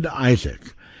oath unto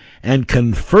Isaac, and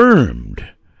confirmed,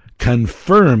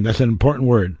 that's an important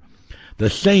word, the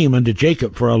same unto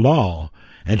Jacob for a law,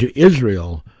 and to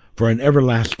Israel for an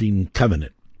everlasting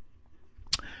covenant.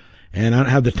 And I don't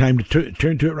have the time to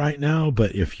turn to it right now,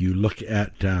 but if you look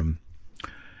at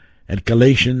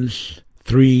Galatians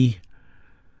 3,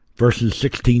 verses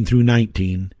 16 through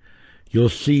 19, you'll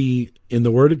see in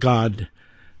the Word of God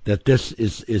that this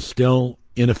is still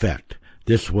in effect.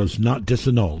 This was not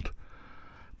disannulled.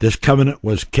 This covenant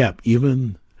was kept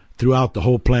even throughout the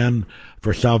whole plan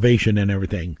for salvation and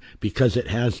everything, because it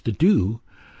has to do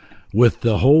with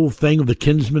the whole thing of the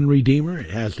kinsman redeemer.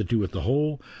 It has to do with the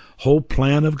whole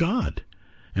plan of God.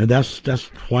 And that's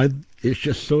why it's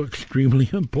just so extremely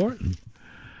important.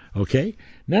 Okay?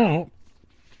 Now,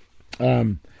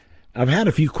 I've had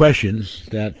a few questions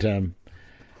that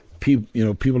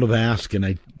people have asked, and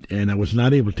I was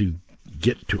not able to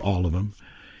get to all of them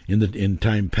in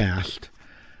time past.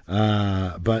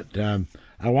 But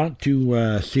I want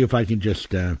to see if I can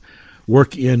just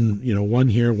work in, one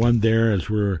here, one there as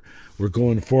we're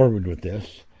going forward with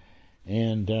this.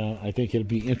 And I think it'll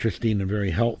be interesting and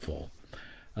very helpful.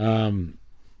 So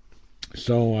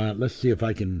let's see if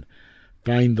I can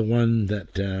find the one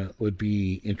that would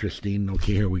be interesting.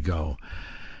 Okay, here we go.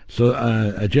 So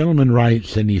a gentleman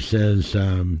writes, and he says,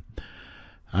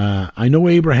 I know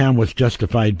Abraham was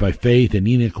justified by faith, and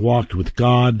Enoch walked with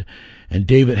God, and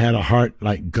David had a heart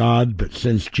like God, but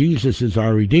since Jesus is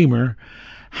our Redeemer,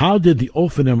 how did the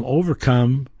Ophanim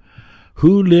overcome?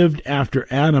 Who lived after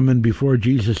Adam and before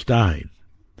Jesus died?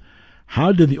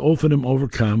 How did the Ophanim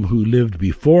overcome who lived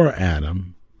before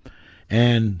Adam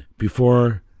and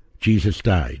before Jesus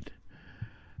died?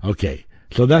 Okay,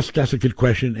 so that's a good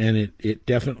question, and it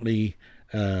definitely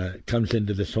comes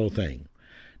into this whole thing.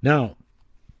 Now,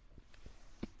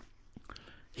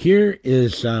 here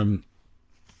is something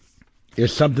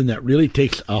that really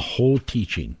takes a whole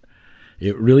teaching.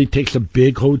 It really takes a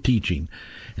big whole teaching,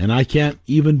 and I can't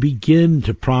even begin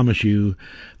to promise you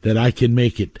that I can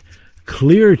make it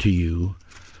clear to you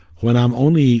when I'm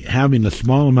only having a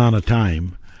small amount of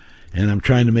time and I'm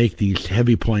trying to make these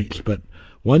heavy points. But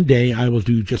one day I will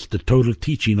do just the total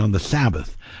teaching on the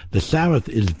Sabbath. The Sabbath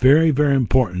is very, very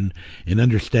important in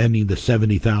understanding the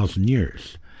 70,000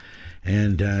 years,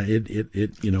 and it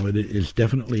is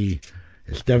definitely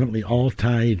all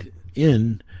tied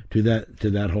in to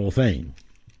that whole thing.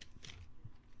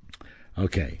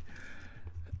 Okay.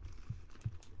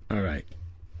 All right.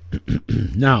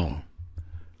 Now,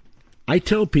 I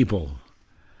tell people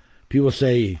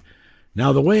say,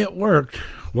 now the way it worked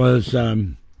was,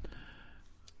 the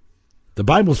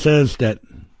Bible says that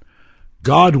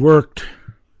God worked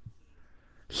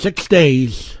 6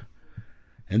 days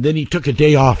and then he took a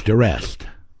day off to rest.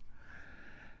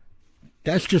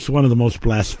 That's just one of the most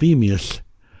blasphemous,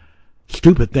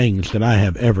 stupid things that I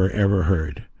have ever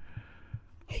heard.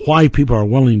 Why people are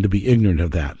willing to be ignorant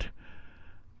of that.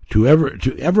 To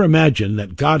ever imagine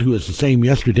that God, who is the same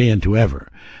yesterday and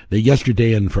the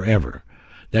yesterday and forever,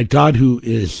 that God who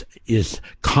is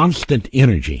constant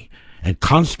energy and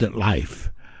constant life,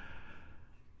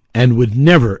 and would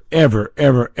never,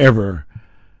 ever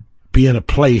be in a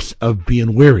place of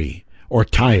being weary or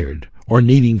tired or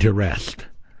needing to rest.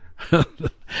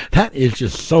 That is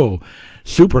just so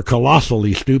super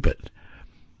colossally stupid.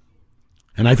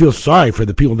 And I feel sorry for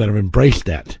the people that have embraced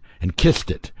that and kissed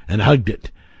it and hugged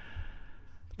it,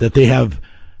 that they have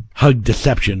hugged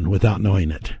deception without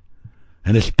knowing it.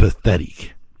 And it's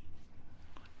pathetic.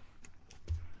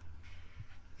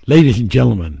 Ladies and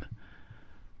gentlemen,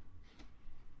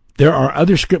 there are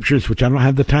other scriptures, which I don't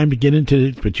have the time to get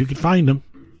into, but you can find them,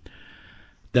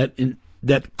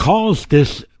 that calls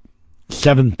this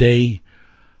seventh day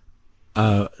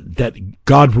that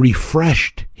God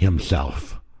refreshed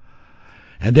himself.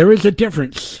 And there is a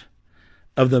difference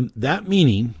of that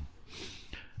meaning.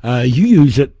 You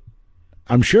use it,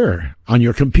 I'm sure, on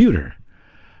your computer.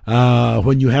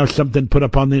 When you have something put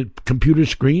up on the computer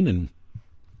screen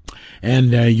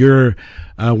and you're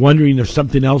wondering if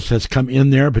something else has come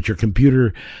in there, but your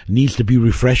computer needs to be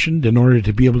refreshed in order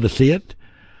to be able to see it.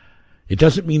 It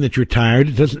doesn't mean that you're tired.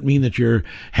 It doesn't mean that you're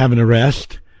having a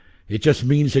rest. It just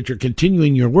means that you're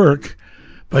continuing your work,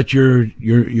 but you're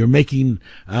making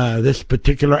this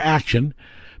particular action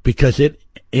because it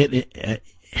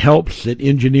helps, it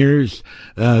engineers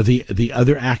the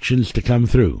other actions to come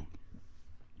through.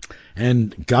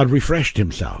 And God refreshed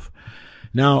himself.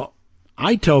 Now,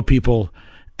 I tell people,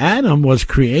 Adam was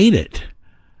created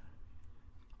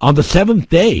on the seventh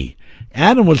day.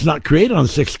 Adam was not created on the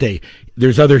sixth day.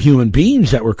 There's other human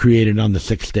beings that were created on the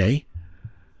sixth day.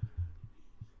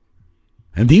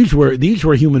 And these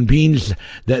were human beings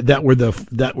that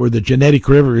were the genetic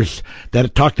rivers that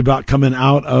it talked about coming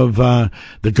out of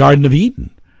the Garden of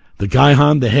Eden, the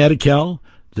Gihon, the Hiddekel,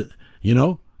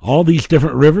 all these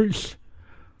different rivers,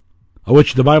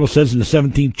 which the Bible says in the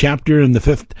 17th chapter and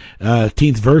the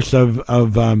 15th verse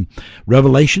of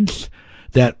Revelations,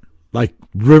 that like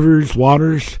rivers,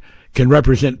 waters can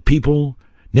represent people,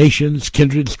 nations,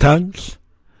 kindreds, tongues.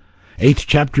 8th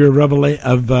chapter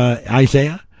of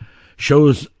Isaiah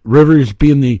shows rivers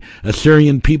being the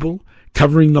Assyrian people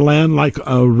covering the land like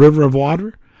a river of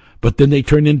water, but then they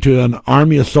turn into an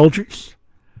army of soldiers.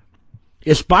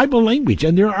 It's Bible language,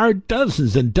 and there are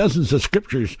dozens and dozens of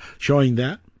scriptures showing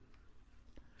that.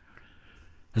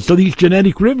 And so these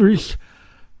genetic rivers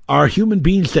are human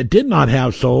beings that did not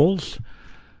have souls.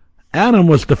 Adam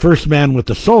was the first man with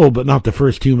a soul, but not the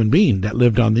first human being that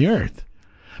lived on the earth.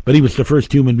 But he was the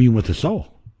first human being with a soul.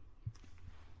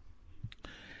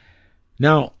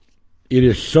 Now, it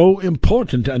is so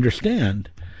important to understand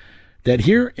that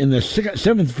here in the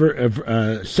second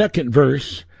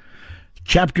verse,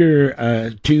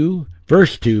 chapter 2,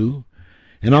 verse 2,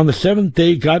 and on the seventh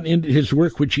day God ended his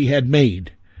work which he had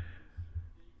made.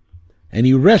 And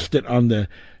he rested on the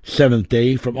seventh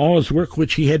day from all his work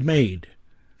which he had made.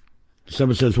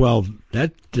 Someone says, well,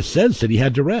 that just says that he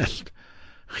had to rest.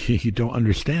 You don't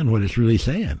understand what it's really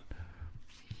saying.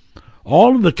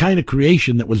 All of the kind of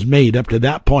creation that was made up to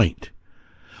that point,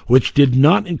 which did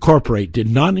not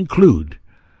include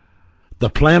the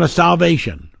plan of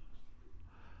salvation,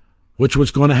 which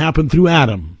was going to happen through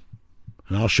Adam.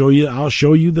 And I'll show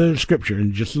you the scripture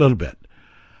in just a little bit.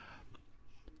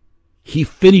 He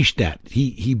finished that.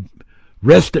 He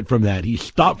rested from that. He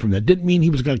stopped from that. Didn't mean he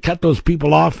was going to cut those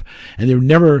people off and they would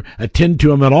never attend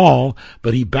to him at all,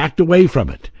 but he backed away from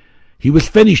it. He was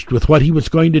finished with what he was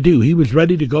going to do. He was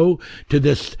ready to go to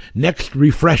this next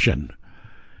refreshing,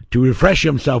 to refresh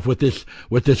himself with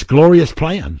this glorious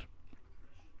plan.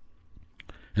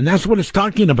 And that's what it's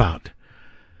talking about.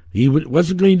 He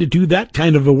wasn't going to do that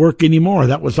kind of a work anymore.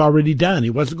 That was already done.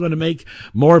 He wasn't going to make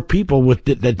more people that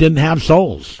didn't have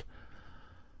souls.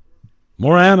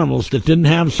 More animals that didn't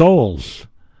have souls.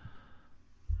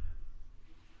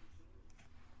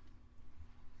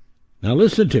 Now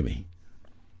listen to me.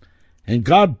 And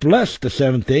God blessed the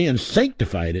seventh day and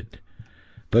sanctified it,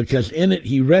 because in it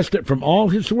he rested from all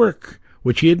his work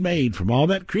which he had made, from all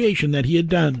that creation that he had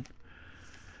done.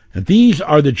 And these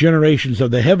are the generations of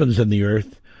the heavens and the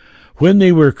earth, when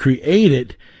they were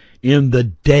created in the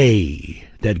day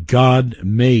that God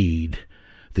made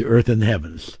the earth and the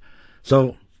heavens.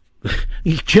 So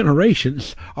these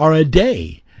generations are a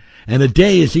day, and a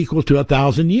day is equal to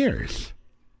 1,000 years.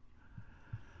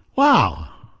 Wow.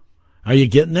 Are you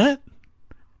getting that?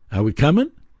 Are we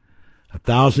coming?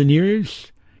 1,000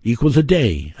 years equals a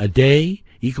day. A day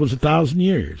equals 1,000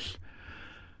 years.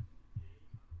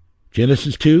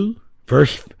 Genesis 2,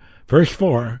 verse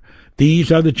 4,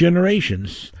 these are the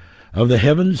generations of the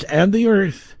heavens and the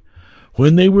earth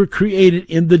when they were created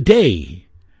in the day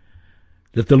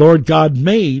that the Lord God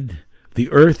made the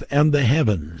earth and the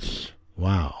heavens.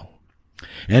 Wow.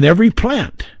 And every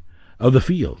plant of the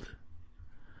field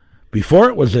before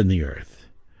it was in the earth,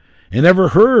 and every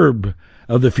herb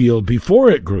of the field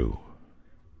before it grew.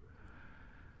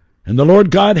 And the Lord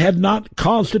God had not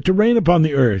caused it to rain upon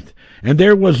the earth, and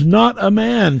there was not a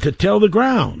man to till the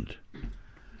ground.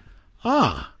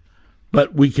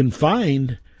 But we can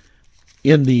find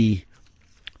in the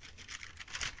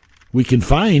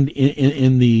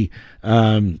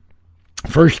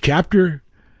first chapter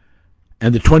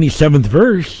and the 27th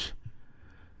verse,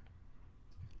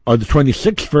 or the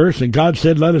 26th verse, and God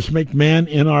said, let us make man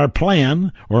in our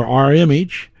plan, or our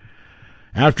image,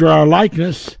 after our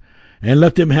likeness, and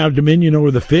let them have dominion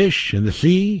over the fish and the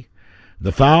sea,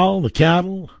 the fowl, the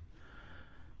cattle.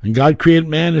 And God created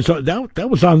man. And so that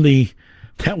was at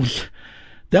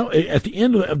the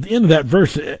end of that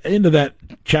verse, end of that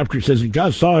chapter, it says, and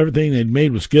God saw everything they had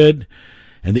made was good,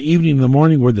 and the evening and the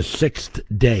morning were the sixth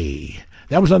day.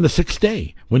 That was on the sixth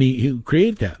day when he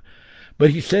created that. But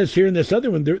he says here in this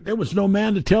other one, there was no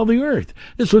man to till the earth.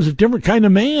 This was a different kind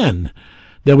of man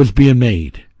that was being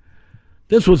made.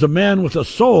 This was a man with a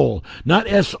soul, not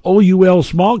S-O-U-L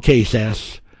small case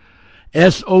S,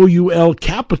 S-O-U-L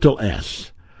capital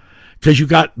S. Because you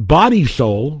got body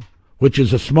soul, which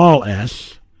is a small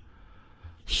s,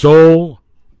 soul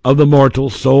of the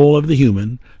mortal, soul of the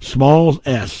human, small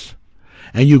s,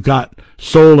 and you got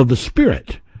soul of the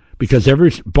spirit, because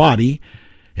every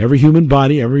human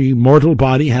body, every mortal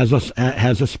body has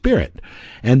a spirit,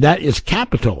 and that is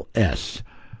capital S,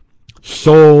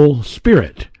 soul,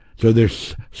 spirit. So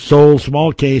there's soul,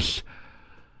 small case,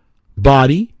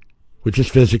 body, which is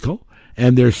physical,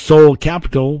 and there's soul,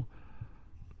 capital,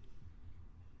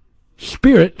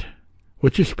 spirit,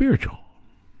 which is spiritual.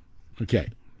 Okay.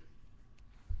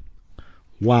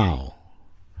 Wow.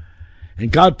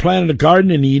 And God planted a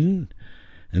garden in Eden,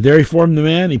 and there he formed the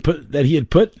man he planted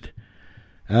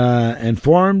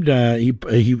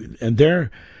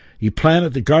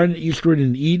the garden eastward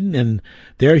in Eden, and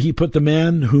there he put the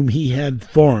man whom he had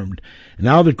formed. And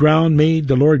out of the ground made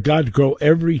the Lord God grow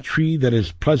every tree that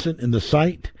is pleasant in the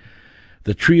sight,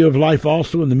 the tree of life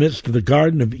also in the midst of the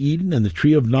garden of Eden, and the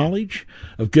tree of knowledge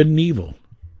of good and evil.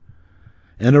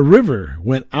 And a river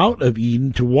went out of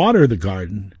Eden to water the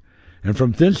garden, and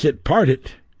from thence it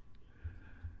parted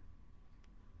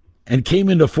and came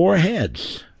into four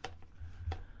heads.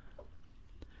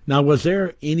 Now, was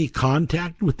there any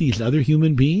contact with these other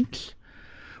human beings?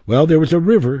 Well, there was a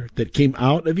river that came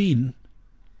out of Eden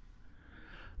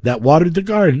that watered the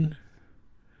garden,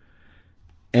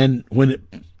 And when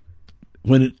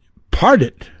it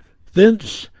parted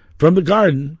thence from the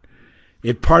garden,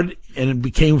 it parted and it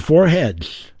became four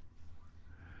heads.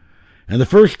 And the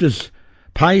first is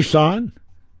Pison,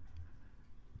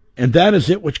 and that is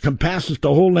it which compasses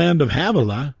the whole land of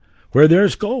Havilah, where there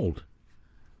is gold.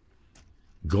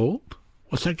 Gold?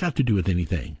 What's that got to do with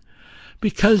anything?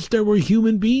 Because there were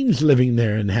human beings living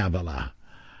there in Havilah.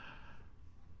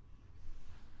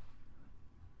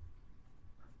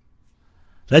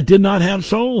 That did not have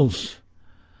souls.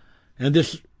 And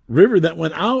this river that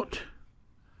went out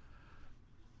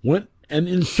went and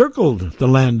encircled the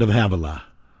land of Havilah.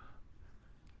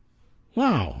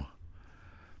 Wow.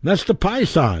 That's the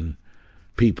Pison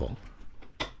people.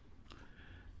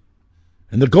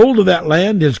 And the gold of that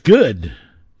land is good.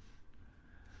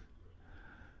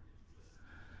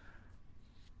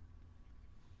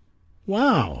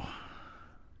 Wow.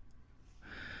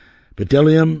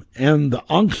 Bdellium and the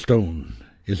Ongstone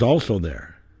is also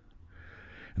there.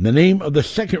 And the name of the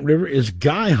second river is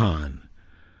Gihon.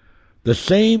 The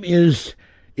same is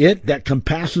it that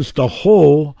compasses the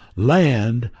whole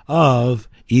land of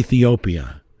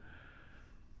Ethiopia.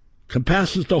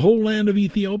 Compasses the whole land of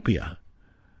Ethiopia.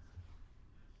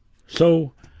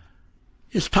 So,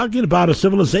 it's talking about a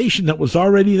civilization that was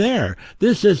already there.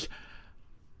 This is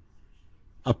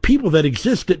a people that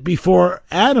existed before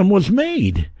Adam was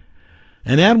made.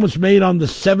 And Adam was made on the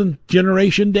seventh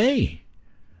generation day.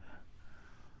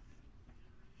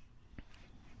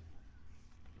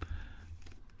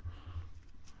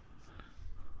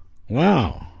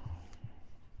 Wow.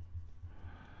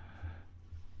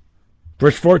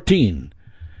 Verse 14.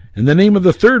 And the name of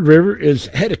the third river is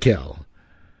Hiddekel.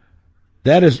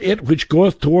 That is it which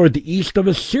goeth toward the east of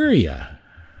Assyria.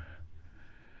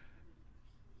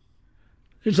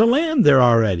 There's a land there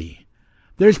already.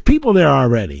 There's people there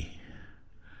already.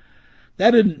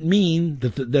 That didn't mean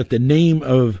that the name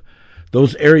of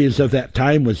those areas of that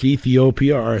time was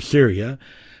Ethiopia or Assyria,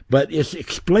 but it's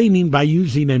explaining by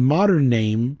using a modern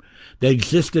name that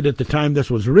existed at the time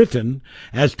this was written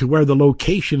as to where the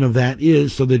location of that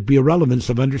is, so there'd be a relevance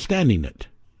of understanding it.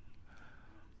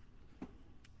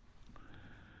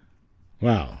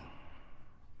 Wow.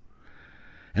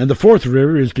 And the fourth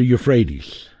river is the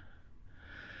Euphrates.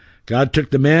 God took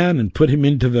the man and put him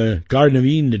into the Garden of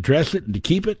Eden to dress it and to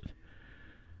keep it.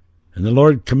 And the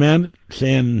Lord commanded,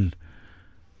 saying,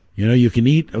 you can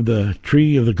eat of the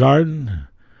tree of the garden.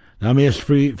 Thou mayest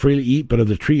freely eat, but of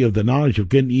the tree of the knowledge of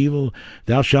good and evil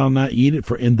thou shalt not eat it,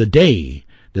 for in the day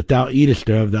that thou eatest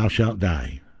thereof thou shalt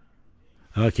die.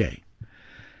 Okay.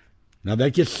 Now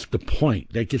that gets the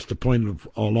point. That gets the point of,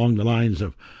 along the lines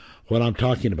of what I'm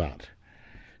talking about.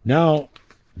 Now,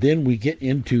 then we get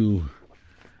into,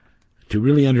 to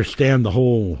really understand the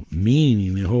whole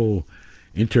meaning, the whole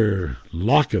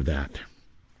interlock of that,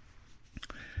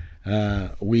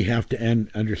 we have to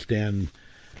understand,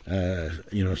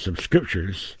 some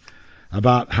scriptures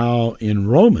about how in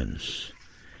Romans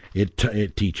it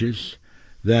teaches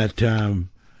that, that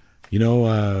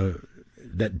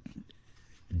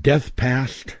death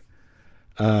passed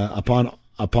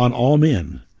upon all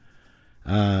men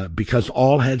because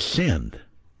all had sinned.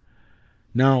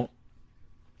 Now,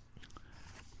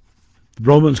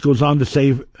 Romans goes on to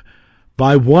say,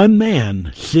 by one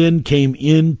man sin came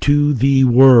into the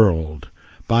world.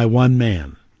 By one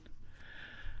man.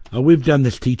 We've done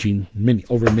this teaching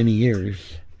over many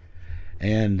years,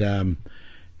 and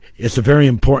it's a very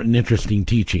important, interesting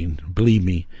teaching, believe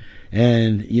me.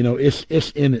 And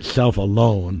it's in itself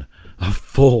alone a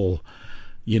full,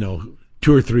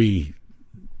 two or three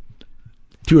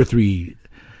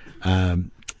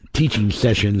teaching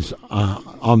sessions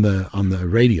on the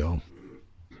radio,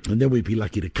 and then we'd be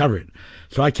lucky to cover it.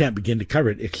 So I can't begin to cover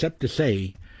it except to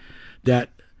say that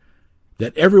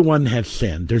everyone had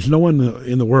sinned. There's no one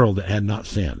in the world that had not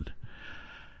sinned.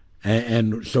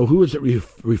 And so who is it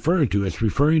referring to? It's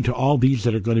referring to all these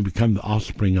that are going to become the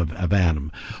offspring of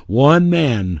Adam. One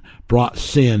man brought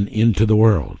sin into the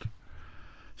world.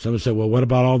 Someone said, well, what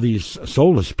about all these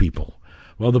soulless people?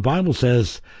 Well, the Bible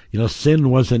says,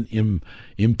 sin wasn't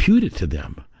imputed to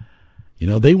them.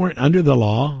 They weren't under the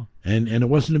law, and it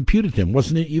wasn't imputed to them. It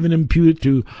wasn't even imputed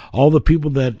to all the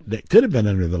people that could have been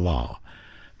under the law.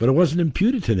 But it wasn't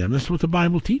imputed to them. That's what the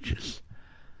Bible teaches.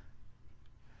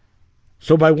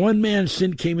 So by one man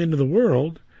sin came into the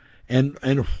world, and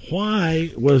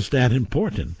why was that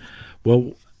important?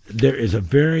 Well, there is a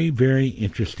very, very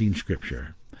interesting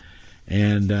scripture.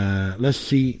 And let's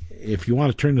see, if you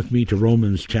want to turn with me to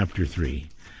Romans chapter 3.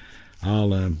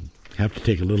 I'll have to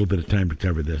take a little bit of time to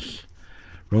cover this.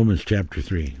 Romans chapter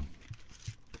 3.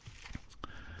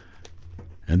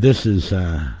 And this is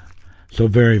So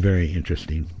very, very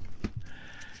interesting.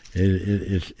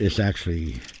 It's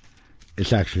actually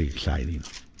exciting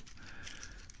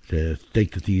to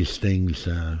think that these things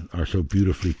are so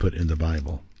beautifully put in the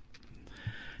Bible.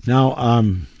 Now,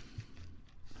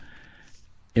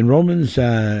 in Romans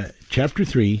chapter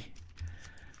 3,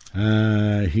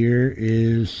 here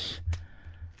is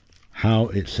how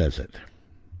it says it.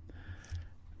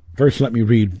 First, let me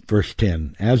read verse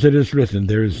 10. As it is written,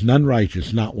 there is none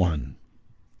righteous, not one.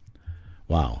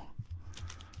 Wow.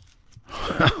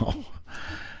 Wow.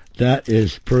 That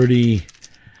is pretty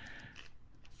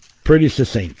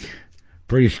succinct,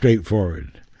 pretty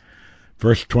straightforward.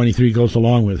 Verse 23 goes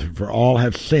along with it. For all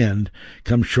have sinned,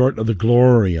 come short of the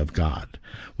glory of God.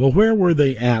 Well, where were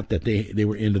they at that they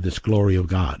were into this glory of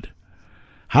God?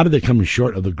 How did they come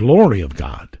short of the glory of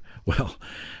God? Well,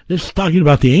 this is talking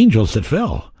about the angels that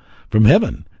fell from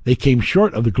heaven. They came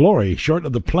short of the glory, short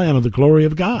of the plan of the glory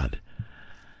of God.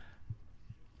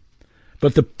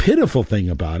 But the pitiful thing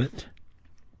about it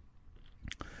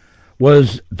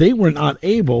was they were not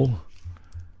able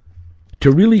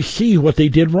to really see what they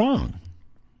did wrong.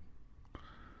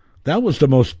 That was the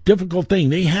most difficult thing.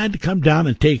 They had to come down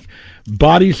and take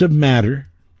bodies of matter.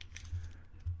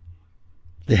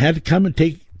 They had to come and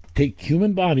take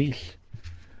human bodies.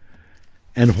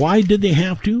 And why did they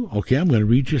have to? Okay, I'm going to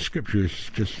read you scripture. It's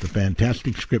just a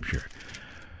fantastic scripture.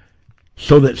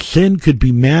 So that sin could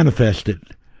be manifested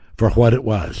for what it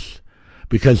was,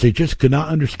 because they just could not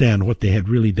understand what they had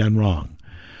really done wrong.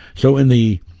 So in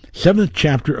the 7th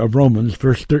chapter of Romans,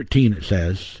 verse 13, it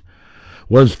says,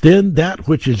 Was then that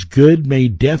which is good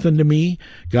made death unto me?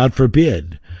 God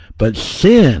forbid. But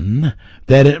sin,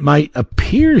 that it might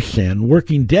appear sin,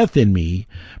 working death in me,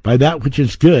 by that which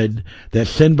is good, that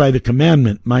sin by the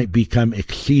commandment might become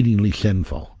exceedingly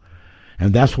sinful.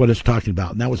 And that's what it's talking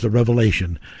about. And that was the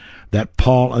revelation that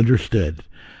Paul understood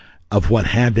of what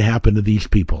had to happen to these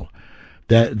people.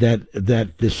 That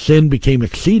the sin became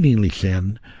exceedingly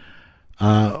sin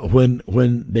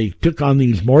when they took on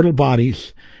these mortal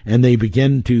bodies and they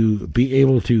began to be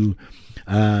able to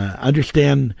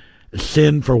understand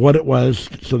sin for what it was,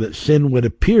 so that sin would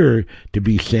appear to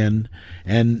be sin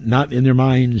and not in their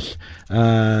minds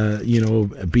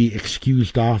be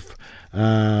excused off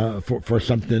for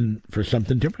something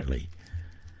differently.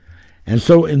 And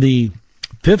so in the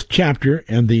 5th chapter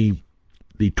and the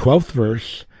 12th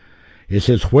verse, it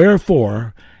says,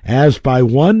 Wherefore, as by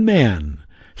one man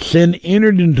sin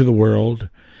entered into the world,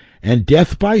 and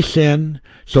death by sin,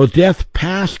 so death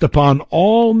passed upon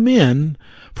all men,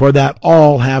 for that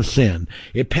all have sinned.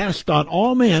 It passed on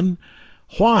all men.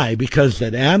 Why? Because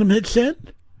that Adam had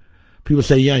sinned? People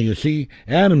say, yeah, you see,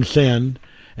 Adam sinned,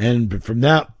 and from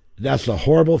that's a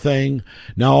horrible thing.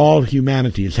 Now all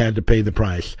humanity has had to pay the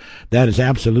price. That is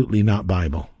absolutely not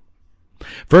Bible.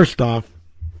 First off,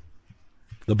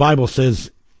 the Bible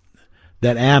says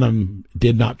that Adam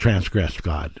did not transgress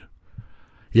God.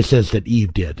 It says that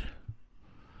Eve did.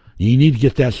 You need to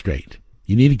get that straight.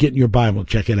 You need to get in your Bible and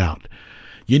check it out.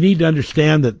 You need to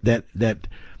understand that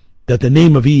the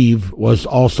name of Eve was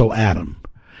also Adam.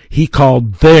 He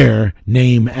called their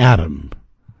name Adam.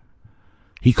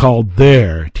 He called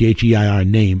their, Their,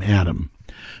 name Adam.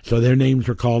 So their names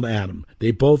were called Adam.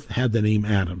 They both had the name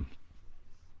Adam.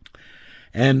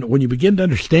 And when you begin to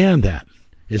understand that,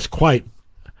 it's quite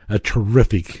a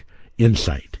terrific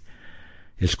insight.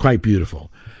 It's quite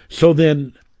beautiful. So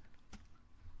then,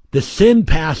 the sin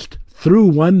passed through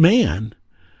one man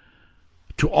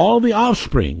to all the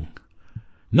offspring,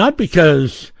 not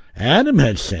because Adam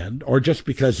had sinned or just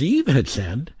because Eve had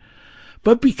sinned,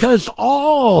 but because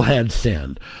all had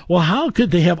sinned. Well, how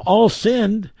could they have all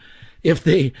sinned if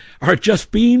they are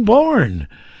just being born?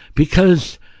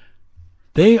 Because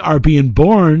they are being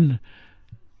born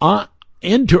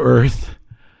into earth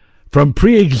from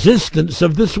pre-existence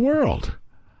of this world.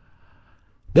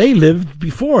 They lived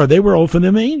before. They were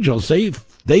Ophanim angels.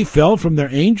 They fell from their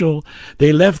angel.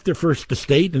 They left their first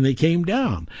estate and they came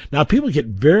down. Now, people get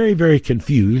very, very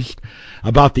confused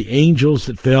about the angels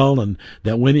that fell and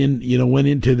that went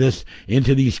into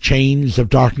these chains of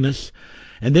darkness.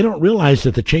 And they don't realize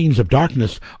that the chains of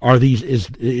darkness is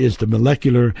the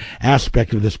molecular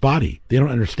aspect of this body. They don't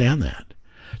understand that.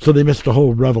 So they miss the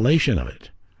whole revelation of it.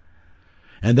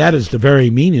 And that is the very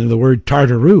meaning of the word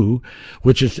Tartaru,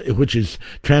 which is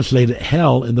translated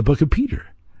hell in the book of Peter.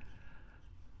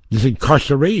 This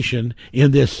incarceration in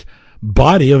this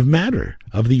body of matter,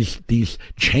 of these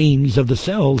chains of the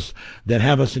cells that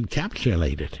have us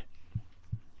encapsulated,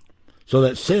 so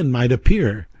that sin might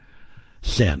appear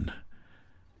sin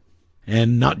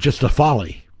and not just a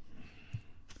folly.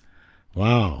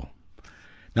 Wow.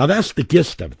 Now that's the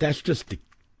gist of it. That's just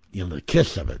the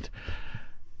kiss of it.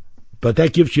 But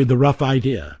that gives you the rough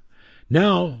idea.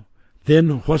 Now,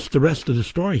 then, what's the rest of the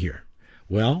story here?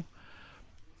 Well,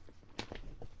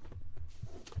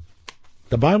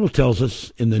 the Bible tells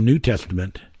us in the New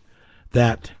Testament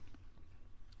that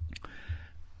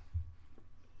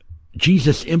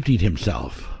Jesus emptied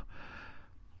himself.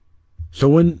 So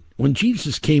when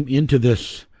Jesus came into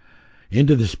this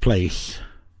place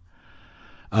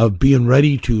of being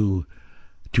ready to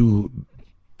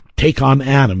take on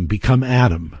Adam, become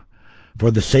Adam, for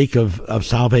the sake of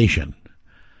salvation,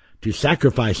 to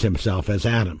sacrifice himself as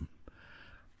Adam,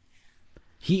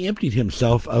 he emptied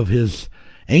himself of his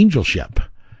angelship,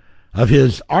 of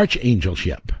his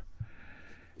archangelship.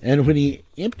 And when he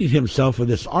emptied himself of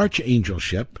this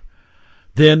archangelship,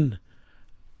 then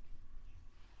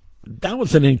that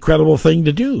was an incredible thing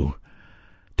to do.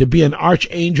 To be an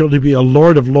archangel, to be a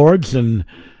Lord of Lords and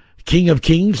King of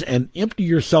Kings, and empty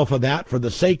yourself of that for the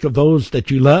sake of those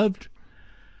that you loved,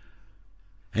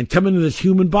 and come into this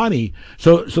human body.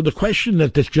 So the question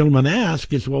that this gentleman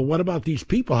asked is, well, what about these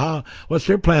people? What's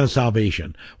their plan of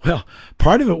salvation? Well,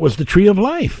 part of it was the tree of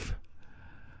life.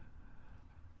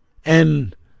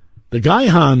 And the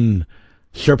Gaihan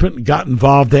serpent got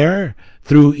involved there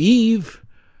through Eve,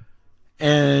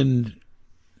 and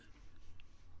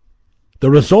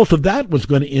the result of that was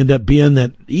going to end up being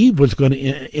that Eve was going to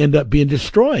end up being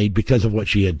destroyed because of what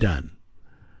she had done.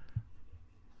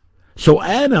 So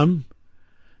Adam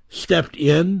stepped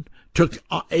in,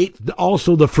 ate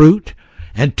also the fruit,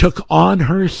 and took on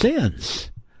her sins,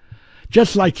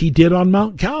 just like he did on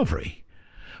Mount Calvary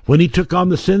when he took on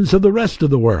the sins of the rest of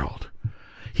the world.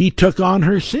 He took on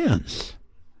her sins.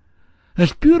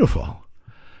 That's beautiful,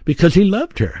 because he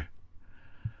loved her.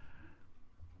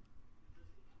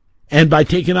 And by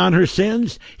taking on her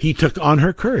sins, he took on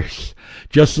her curse,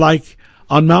 just like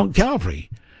on Mount Calvary.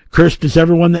 Cursed is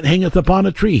everyone that hangeth upon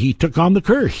a tree. He took on the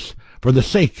curse for the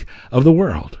sake of the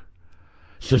world.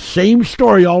 It's the same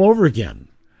story all over again.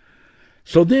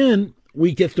 So then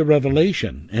we get the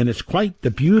revelation, and it's quite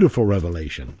the beautiful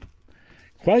revelation.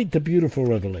 Quite the beautiful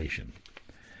revelation.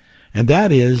 And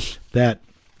that is that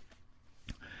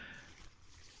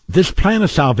this plan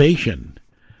of salvation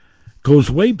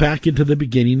goes way back into the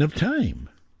beginning of time.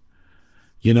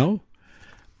 You know?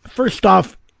 First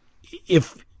off,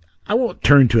 if I won't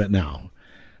turn to it now,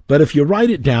 but if you write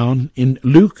it down in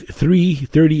Luke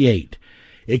 3:38,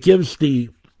 it gives the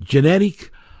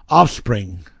genetic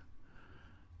offspring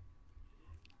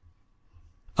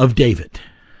of David.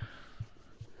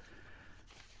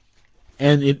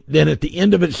 And then at the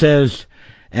end of it says,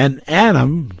 and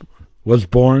Adam was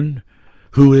born,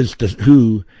 who's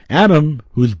born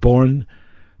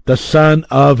the Son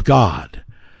of God.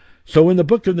 So in the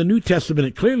book of the New Testament,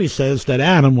 it clearly says that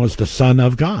Adam was the Son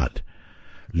of God.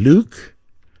 Luke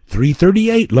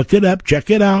 3:38, look it up, check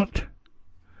it out.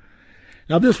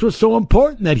 Now this was so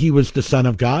important that he was the Son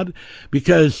of God,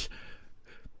 because,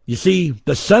 you see,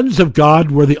 the sons of God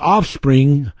were the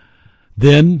offspring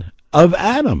then of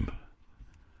Adam.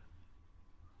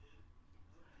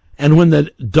 And when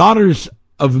the daughters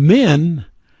of men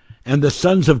and the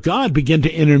sons of God began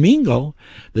to intermingle,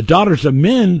 the daughters of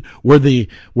men were the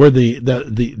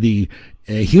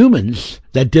humans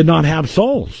that did not have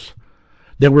souls.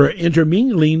 They were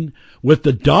intermingling with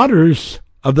the daughters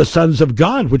of the sons of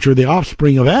God, which were the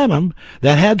offspring of Adam,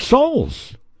 that had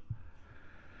souls.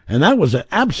 And that was an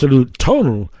absolute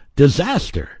total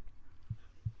disaster.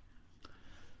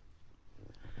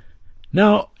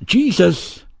 Now,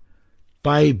 Jesus,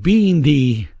 by being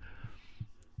the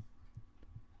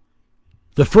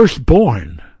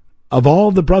firstborn of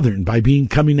all the brethren, by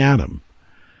becoming Adam,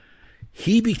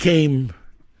 he became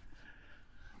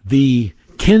the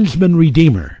kinsman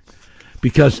redeemer,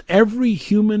 because every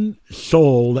human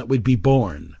soul that would be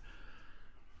born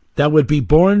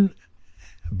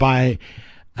by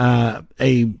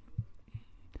a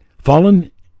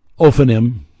fallen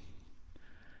Ophanim,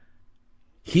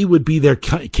 he would be their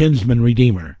kinsman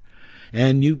redeemer.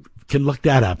 And you can look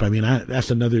that up. I mean,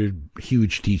 that's another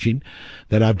huge teaching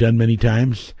that I've done many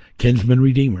times, kinsman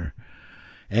redeemer.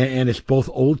 And it's both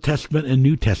Old Testament and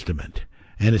New Testament.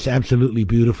 And it's absolutely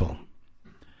beautiful.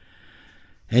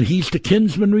 And he's the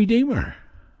kinsman redeemer.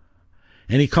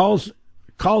 And he calls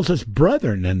us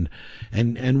brethren,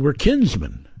 and we're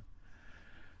kinsmen.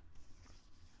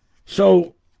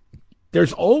 So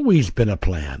there's always been a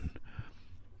plan.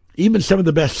 Even some of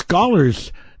the best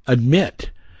scholars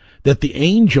admit that the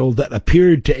angel that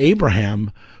appeared to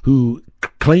Abraham, who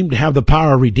claimed to have the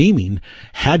power of redeeming,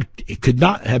 could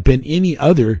not have been any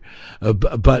other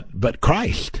but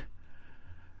Christ.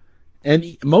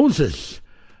 And Moses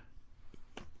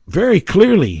very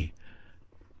clearly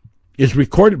is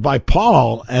recorded by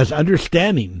Paul as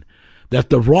understanding that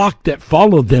the rock that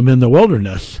followed them in the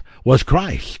wilderness was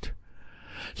Christ.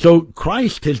 So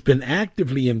Christ has been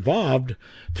actively involved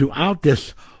throughout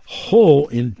this whole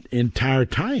entire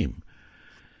time.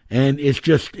 And it's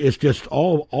just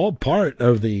all part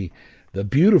of the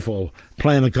beautiful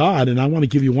plan of God. And I want to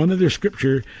give you one other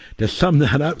scripture to sum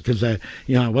that up, because I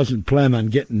wasn't planning on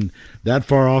getting that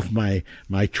far off my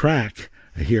track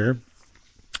here.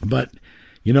 But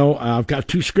I've got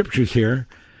two scriptures here,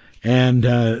 and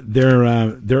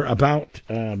they're about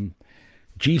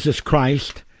Jesus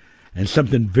Christ and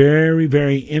something very,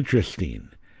 very interesting.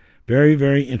 Very,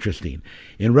 very interesting.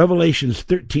 In Revelations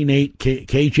 13:8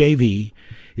 KJV,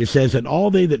 it says, "And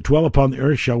all they that dwell upon the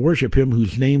earth shall worship him,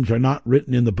 whose names are not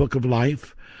written in the book of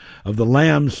life of the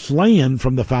Lamb slain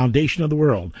from the foundation of the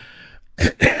world."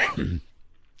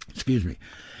 Excuse me.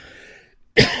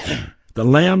 The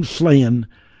Lamb slain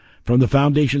from the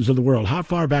foundations of the world. How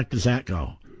far back does that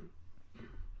go?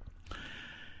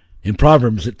 In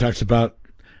Proverbs, it talks about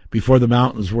before the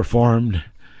mountains were formed,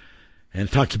 and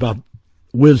it talks about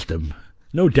wisdom.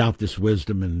 No doubt this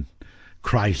wisdom and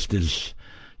Christ is,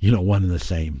 one and the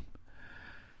same.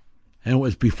 And it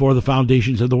was before the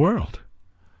foundations of the world.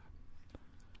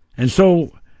 And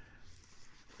so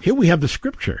here we have the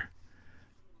scripture.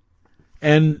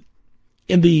 And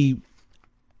in the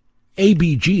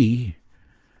ABG,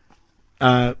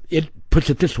 it puts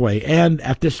it this way: "And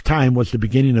at this time was the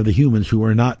beginning of the humans who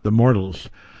were not the mortals,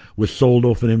 with soul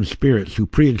Ophanim spirits, who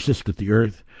pre-existed the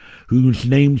earth, whose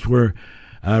names were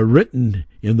written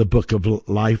in the book of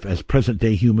life as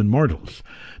present-day human mortals.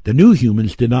 The new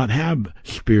humans did not have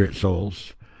spirit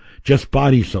souls, just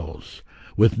body souls,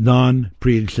 with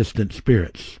non-pre-existent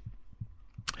spirits.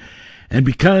 And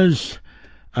because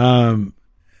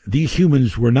these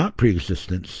humans were not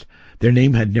pre-existents, their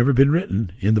name had never been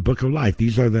written in the book of life."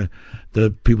 These are the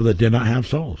people that did not have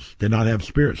souls, did not have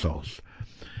spirit souls.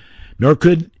 "Nor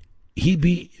could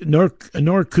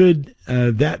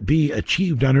that be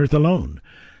achieved on earth alone.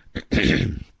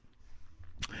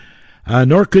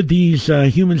 Nor could these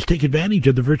humans take advantage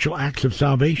of the virtual acts of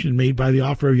salvation made by the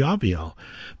offer of Yahweh,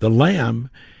 the Lamb,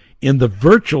 in the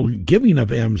virtual giving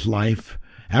of M's life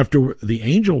after the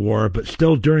angel war, but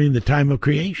still during the time of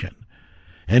creation.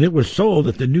 And it was so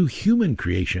that the new human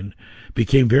creation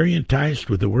became very enticed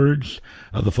with the words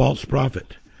of the false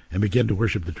prophet and began to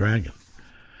worship the dragon."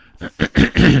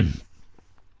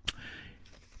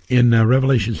 In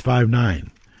Revelations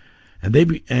 5:9, and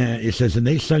it says, "And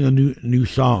they sung a new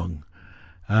song,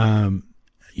 and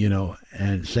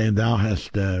saying, Thou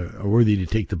hast are worthy to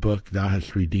take the book, Thou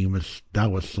hast redeemed us, Thou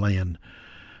wast slain."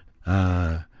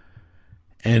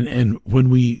 And when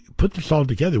we put this all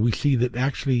together, we see that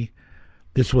actually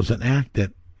this was an act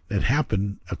that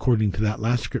happened according to that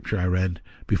last scripture I read,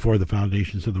 before the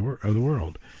foundations of the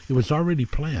world. It was already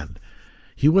planned.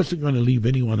 He wasn't going to leave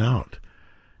anyone out.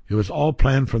 It was all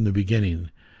planned from the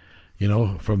beginning,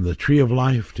 from the tree of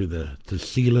life to the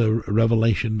Sela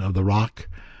revelation of the rock,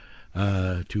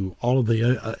 to all of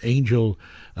the angel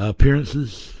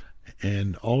appearances,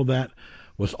 and all of that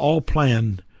was all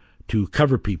planned to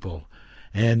cover people.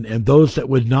 And those that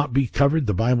would not be covered,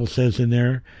 the Bible says in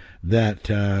there that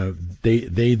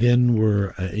they then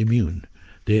were immune.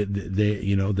 They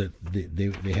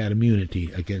had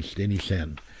immunity against any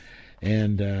sin.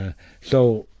 And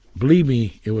so, believe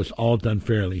me, it was all done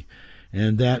fairly.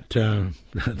 And that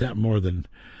that more than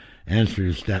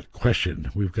answers that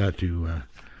question. We've got to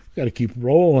keep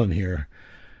rolling here.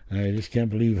 I just can't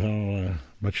believe how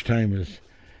much time is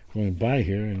going by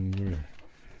here, and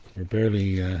we're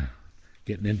barely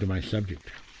getting into my subject.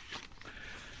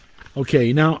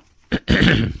 Okay, now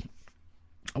I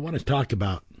want to talk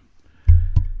about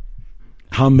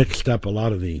how mixed up a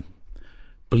lot of the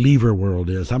believer world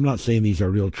is. I'm not saying these are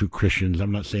real true Christians.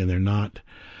 I'm not saying they're not.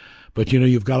 But,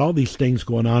 you've got all these things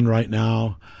going on right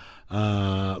now,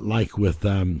 like with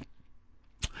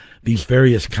these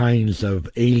various kinds of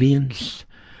aliens.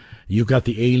 You've got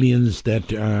the aliens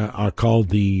that are called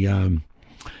the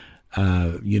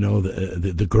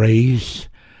Greys,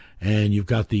 and you've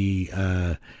got the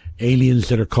aliens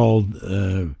that are called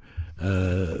the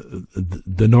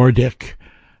Nordic,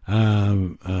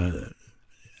 and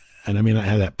I may not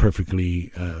have that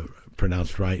perfectly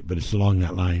pronounced right, but it's along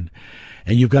that line.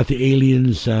 And you've got the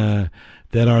aliens that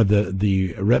are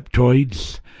the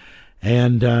reptoids,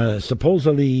 and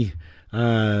supposedly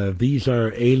these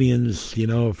are aliens,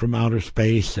 from outer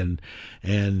space, and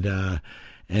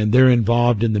they're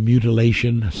involved in the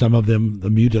mutilation. Some of them,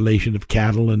 the mutilation of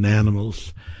cattle and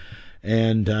animals,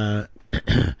 and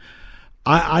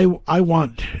I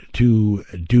want to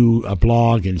do a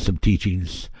blog and some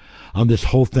teachings on this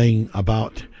whole thing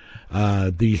about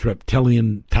these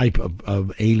reptilian type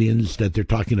of aliens that they're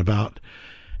talking about,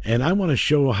 and I want to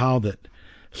show how that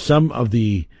some of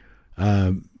the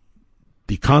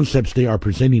concepts they are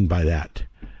presenting by that,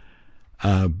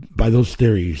 by those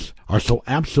theories, are so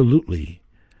absolutely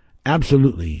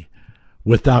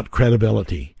without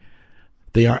credibility.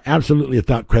 They are absolutely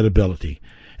without credibility.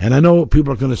 And I know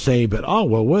people are going to say, but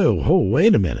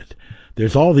wait a minute.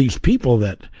 There's all these people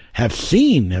that have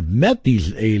met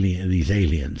these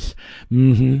aliens.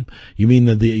 You mean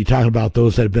you're talking about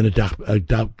those that have been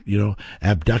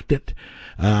abducted?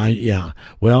 Yeah.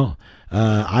 Well,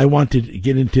 I want to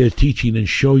get into teaching and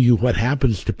show you what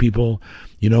happens to people,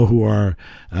 who are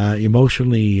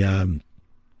emotionally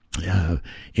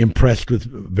impressed with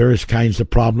various kinds of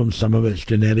problems. Some of it's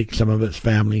genetic, some of it's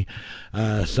family,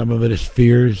 some of it is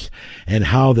fears, and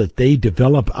how that they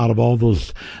develop out of all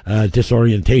those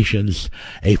disorientations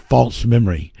a false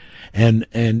memory. And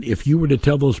if you were to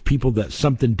tell those people that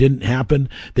something didn't happen,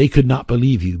 they could not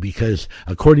believe you, because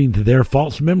according to their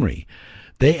false memory,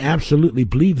 they absolutely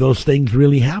believe those things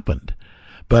really happened.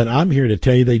 But I'm here to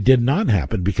tell you they did not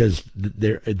happen, because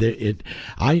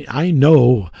I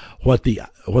know what the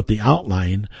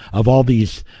outline of all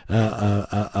these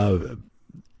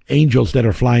angels that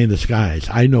are flying the skies.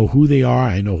 I know who they are.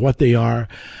 I know what they are.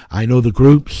 I know the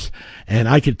groups, and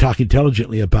I can talk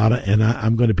intelligently about it, and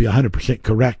I'm going to be 100%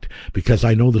 correct because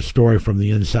I know the story from the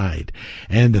inside.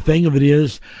 And the thing of it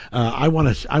is, I want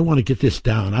to get this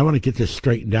down. I want to get this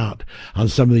straightened out on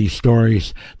some of these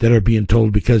stories that are being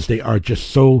told, because they are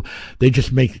just they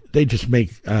just make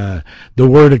the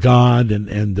Word of God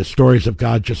and the stories of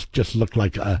God just look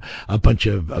like a bunch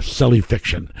of silly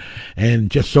fiction, and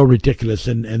just so ridiculous.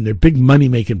 And they're big money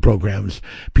making programs.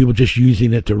 People just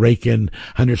using it to rake in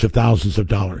hundreds of thousands of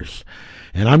dollars.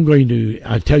 And I'm going to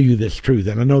tell you this truth.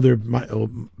 And I know there might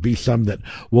be some that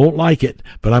won't like it,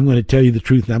 but I'm going to tell you the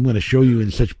truth, and I'm going to show you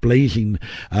in such blazing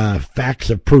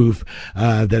facts of proof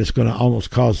that it's going to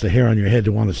almost cause the hair on your head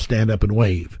to want to stand up and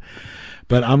wave.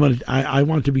 But I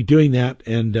want to be doing that,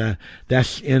 and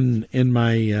that's in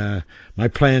my my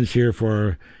plans here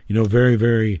for very,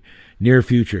 very near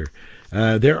future.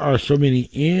 There are so many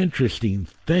interesting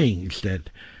things that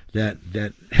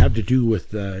have to do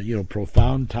with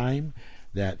profound time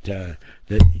that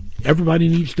everybody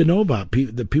needs to know about.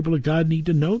 The people of God need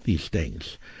to know these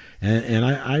things, and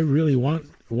I really want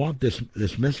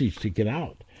this message to get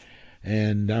out,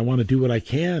 and I want to do what I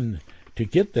can to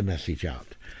get the message out.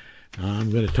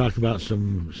 I'm going to talk about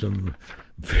some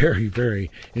very, very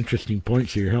interesting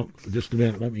points here. Just a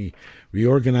minute, let me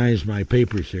reorganize my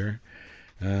papers here.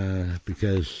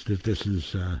 Because this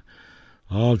is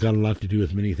all got a lot to do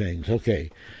with many things. Okay,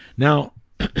 now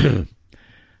the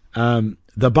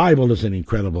Bible is an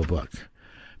incredible book.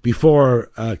 Before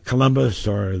Columbus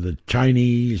or the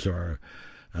Chinese or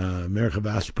America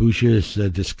Vespucius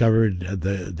discovered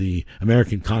the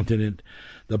American continent,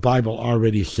 the Bible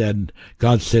already said,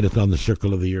 God sitteth on the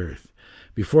circle of the earth.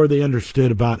 Before they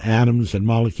understood about atoms and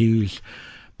molecules,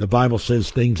 the Bible says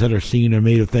things that are seen are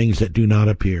made of things that do not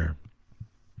appear.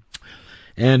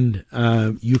 And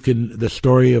the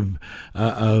story of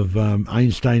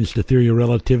Einstein's the theory of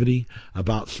relativity,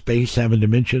 about space having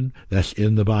dimension, that's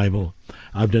in the Bible.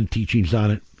 I've done teachings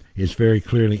on it. It's very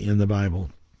clearly in the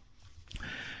Bible.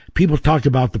 People talk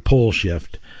about the pole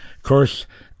shift. Of course,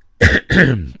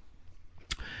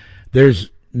 there's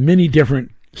many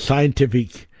different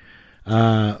scientific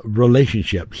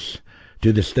relationships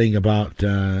to this thing about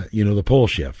the pole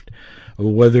shift.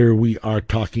 Whether we are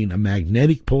talking a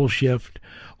magnetic pole shift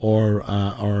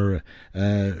or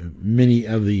many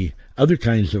of the other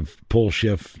kinds of pole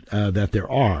shift that there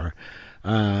are,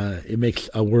 it makes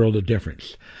a world of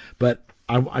difference. But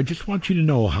I just want you to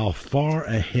know how far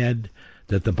ahead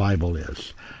that the Bible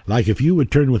is. Like if you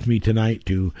would turn with me tonight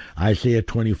to Isaiah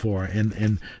 24,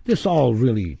 and this all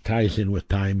really ties in with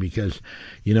time, because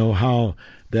how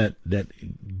that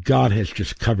God has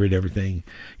just covered everything.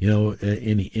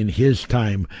 In His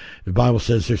time, the Bible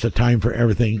says there's a time for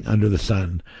everything under the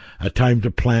sun, a time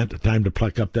to plant, a time to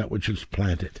pluck up that which is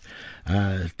planted,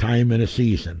 time and a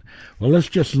season. Well, let's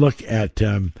just look at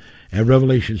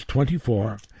Revelations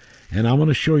 24, and I want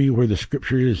to show you where the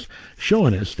Scripture is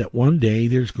showing us that one day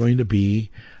there's going to be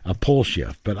a pole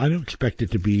shift, but I don't expect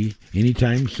it to be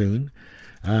anytime soon.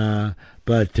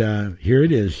 But here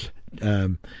it is.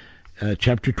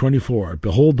 Chapter 24,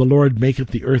 Behold, the Lord maketh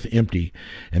the earth empty,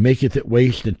 and maketh it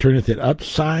waste, and turneth it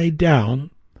upside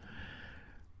down,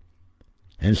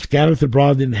 and scattereth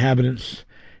abroad the inhabitants,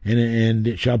 and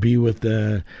it shall be with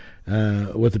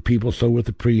with the people, so with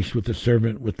the priest, with the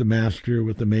servant, with the master,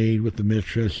 with the maid, with the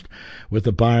mistress, with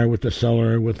the buyer, with the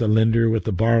seller, with the lender, with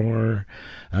the borrower,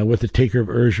 with the taker of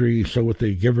usury, so with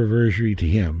the giver of usury to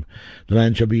him. The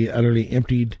land shall be utterly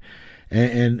emptied.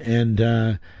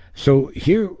 So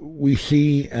here we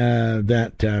see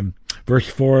that verse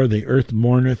 4, the earth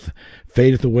mourneth,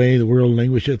 fadeth away, the world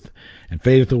languisheth, and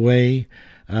fadeth away.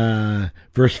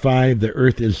 Verse 5, the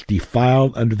earth is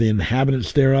defiled under the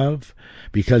inhabitants thereof,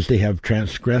 because they have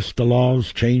transgressed the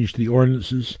laws, changed the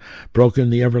ordinances, broken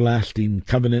the everlasting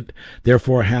covenant.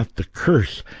 Therefore hath the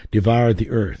curse devoured the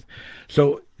earth.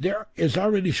 So there is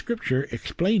already scripture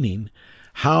explaining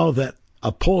how that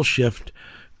a pole shift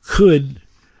could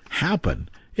happen.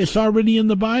 It's already in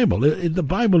the Bible. The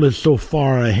Bible is so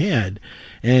far ahead,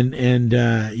 and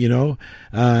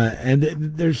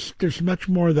there's much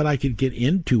more that I could get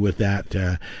into with that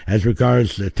as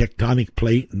regards the tectonic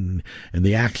plate and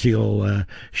the axial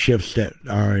shifts that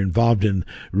are involved in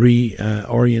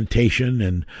reorientation,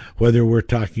 and whether we're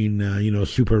talking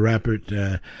super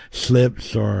rapid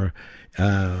slips, or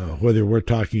whether we're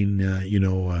talking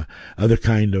other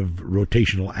kind of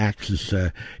rotational axis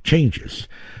changes.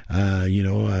 We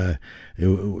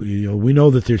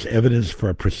know that there's evidence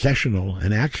for precessional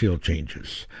and axial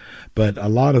changes, but a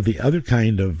lot of the other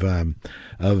kind of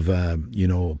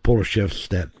polar shifts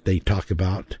that they talk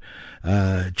about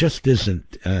just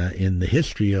isn't in the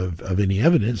history of any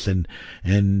evidence, and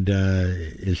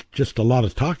it's just a lot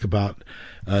of talk about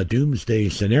doomsday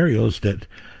scenarios that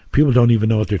people don't even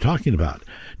know what they're talking about.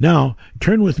 Now,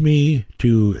 turn with me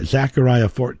to Zechariah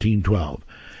 14:12.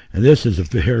 And this is a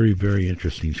very, very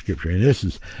interesting scripture. And this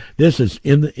is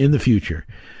in the future.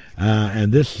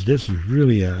 And this is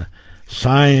really a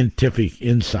scientific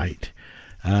insight.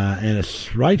 And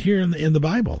it's right here in the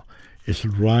Bible. It's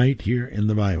right here in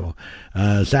the Bible.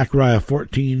 Zechariah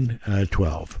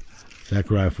 14:12.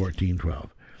 Zechariah 14:12.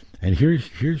 And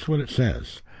here's what it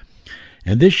says.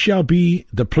 And this shall be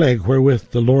the plague wherewith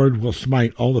the Lord will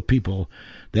smite all the people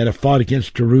that have fought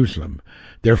against Jerusalem.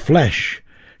 Their flesh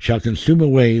shall consume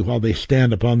away while they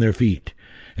stand upon their feet,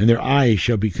 and their eyes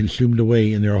shall be consumed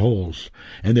away in their holes,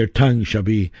 and their tongues shall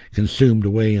be consumed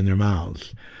away in their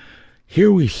mouths.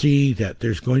 Here we see that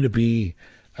there's going to be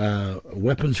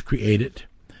weapons created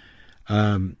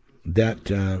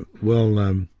that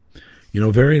will,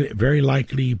 very, very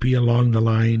likely be along the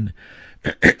line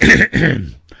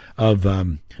of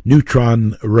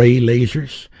neutron ray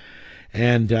lasers,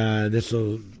 and this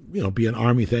will, be an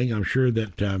Army thing. I'm sure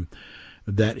that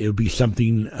it'll be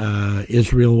something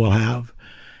Israel will have,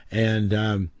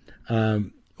 and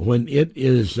when it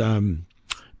is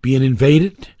being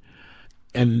invaded,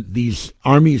 and these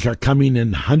armies are coming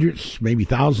in hundreds, maybe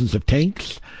thousands of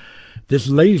tanks, this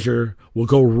laser will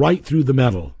go right through the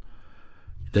metal.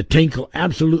 The tank will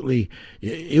absolutely,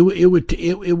 it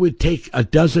would take a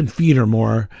dozen feet or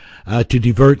more to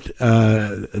divert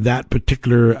that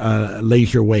particular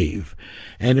laser wave,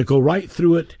 and it'll go right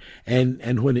through it.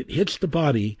 And when it hits the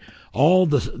body, all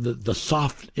the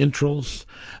soft entrails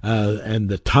and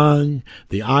the tongue,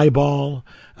 the eyeball,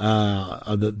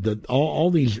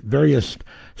 all these various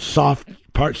soft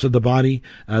parts of the body,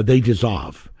 they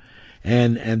dissolve.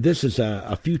 And this is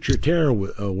a future terror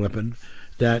weapon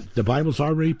that the Bible's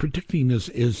already predicting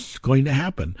is going to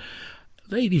happen.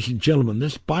 Ladies and gentlemen,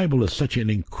 this Bible is such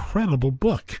an incredible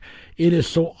book. It is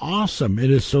so awesome. It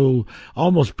is so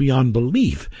almost beyond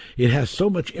belief. It has so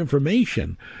much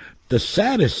information. The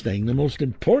saddest thing, the most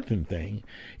important thing,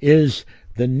 is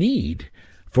the need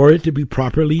for it to be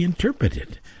properly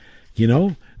interpreted.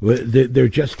 There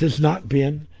just has not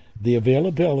been the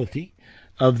availability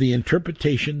of the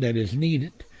interpretation that is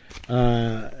needed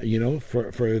for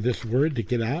this word to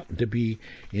get out and to be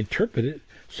interpreted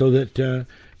so that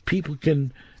people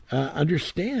can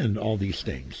understand all these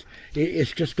things.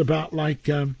 It's just about like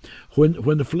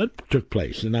when the flood took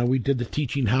place, and now we did the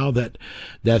teaching how that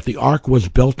the ark was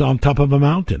built on top of a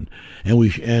mountain, and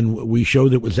we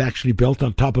showed it was actually built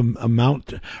on top of a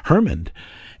Mount Hermon.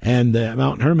 And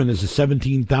Mount Hermon is a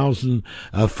 17,000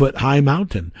 foot high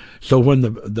mountain. So when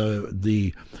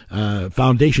the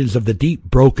foundations of the deep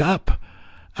broke up,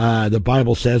 the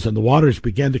Bible says, and the waters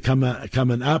began to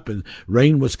coming up, and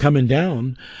rain was coming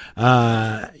down,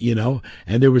 and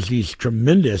there was these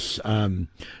tremendous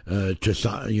tsunamis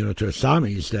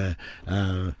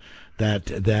that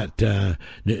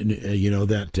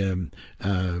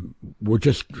were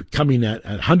just coming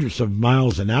at hundreds of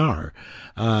miles an hour.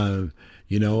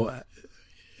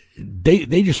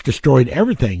 They just destroyed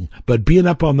everything. But being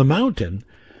up on the mountain,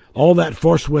 all that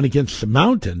force went against the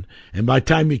mountain, and by the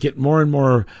time you get more and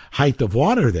more height of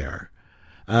water there,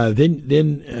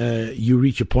 then you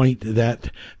reach a point that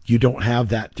you don't have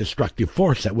that destructive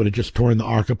force that would have just torn the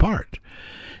ark apart.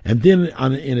 And then,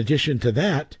 in addition to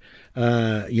that,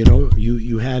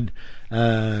 you had,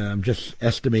 I'm just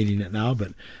estimating it now,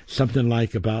 but something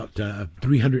like about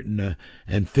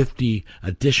 350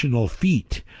 additional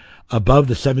feet above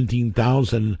the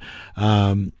 17,000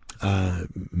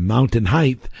 mountain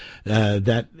height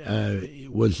that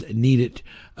was needed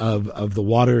of the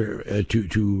water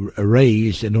to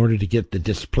raise in order to get the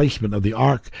displacement of the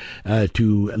ark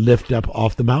to lift up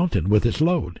off the mountain with its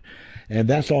load. And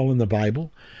that's all in the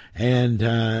Bible. And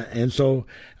so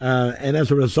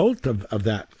as a result of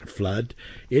that flood,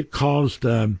 it caused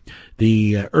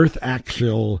the earth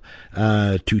axle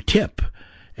to tip.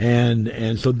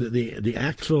 And so the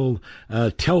axial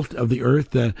tilt of the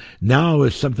Earth now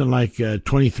is something like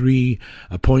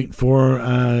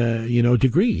 23.4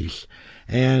 degrees,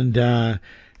 and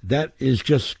that is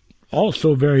just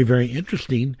also very, very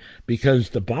interesting, because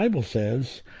the Bible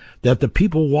says that the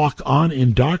people walk on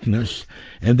in darkness,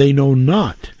 and they know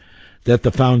not that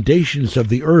the foundations of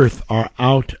the earth are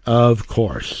out of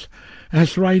course.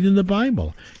 That's right in the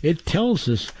Bible. It tells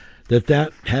us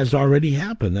that has already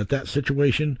happened, that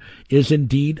situation is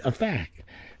indeed a fact.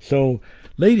 So,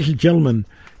 ladies and gentlemen,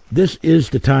 this is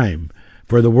the time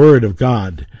for the Word of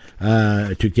God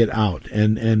to get out.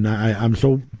 And I'm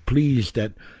so pleased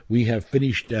that we have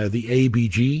finished the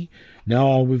ABG. Now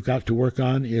all we've got to work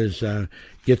on is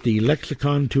get the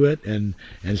lexicon to it and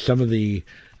some of the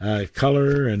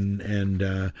color,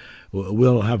 and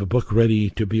we'll have a book ready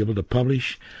to be able to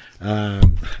publish. I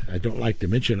don't like to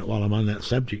mention it while I'm on that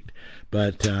subject,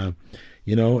 but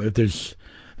if there's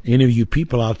any of you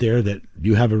people out there that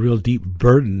you have a real deep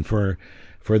burden for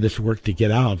this work to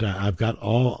get out, I've got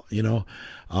all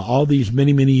these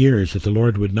many years that the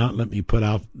Lord would not let me put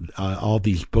out all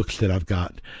these books that I've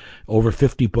got, over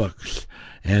 50 books.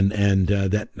 And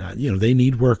that they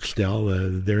need work still.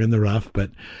 They're in the rough,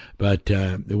 but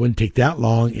it wouldn't take that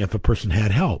long if a person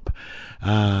had help.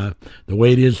 The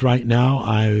way it is right now,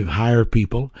 I hire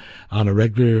people on a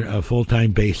regular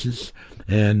full-time basis,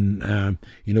 and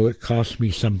it costs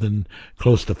me something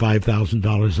close to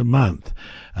 $5,000 a month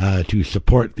to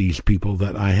support these people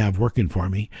that I have working for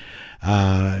me,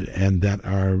 and that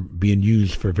are being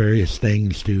used for various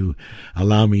things to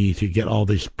allow me to get all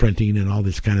this printing and all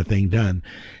this kind of thing done.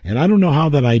 And I don't know how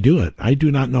that I do it. I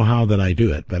do not know how that I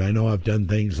do it, but I know I've done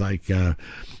things like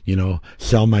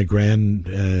sell my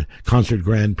concert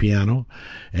grand piano,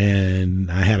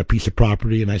 and I had a piece of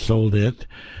property and I sold it,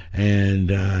 and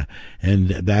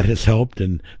that has helped.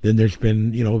 And then there's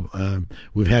been,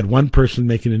 we've had one person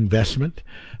make an investment.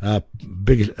 A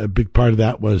big part of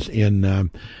that was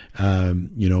in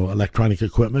electronic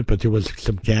equipment, but there was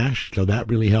some cash, so that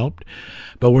really helped.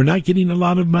 But we're not getting a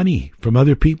lot of money from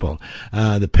other people.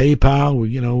 The PayPal, we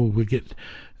get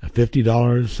 $50,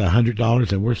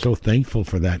 $100, and we're so thankful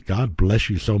for that. God bless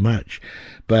you so much.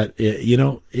 But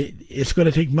it's going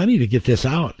to take money to get this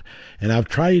out. And I've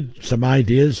tried some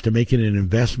ideas to make it an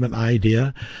investment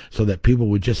idea so that people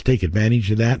would just take advantage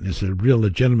of that, and it's a real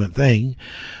legitimate thing.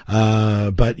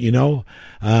 But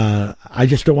I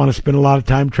just don't want to spend a lot of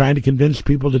time trying to convince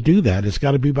people to do that. It's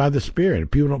got to be by the Spirit.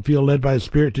 If people don't feel led by the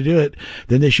Spirit to do it,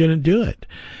 then they shouldn't do it.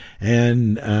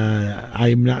 And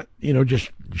I'm not,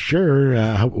 just sure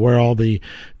where all the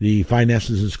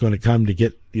finances is going to come to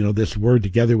get, this word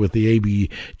together with the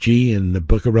ABG and the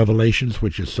Book of Revelations,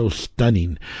 which is so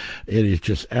stunning. It is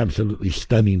just absolutely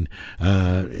stunning.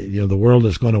 The world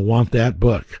is going to want that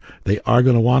book. They are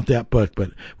going to want that book,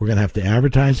 but we're going to have to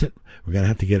advertise it. We're going to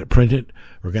have to get it printed.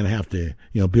 We're going to have to,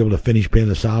 be able to finish paying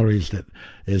the salaries that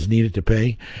is needed to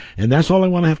pay. And that's all I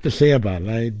want to have to say about it.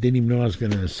 I didn't even know I was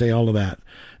going to say all of that,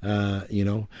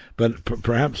 but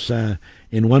perhaps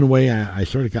in one way I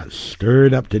sort of got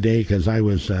stirred up today because I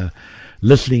was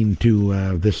listening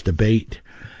to this debate,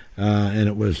 and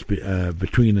it was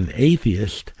between an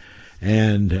atheist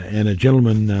and a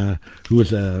gentleman who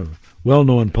was a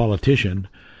well-known politician,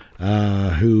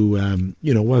 who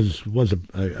was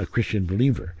a Christian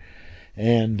believer,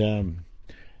 and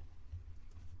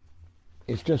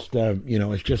it's just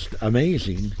it's just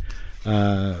amazing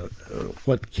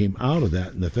what came out of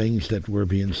that, and the things that were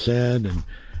being said,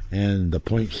 and the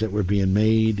points that were being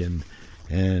made,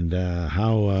 and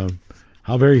how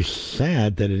very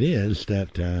sad that it is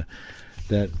that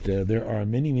there are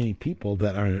many people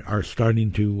that are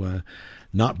starting to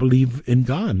not believe in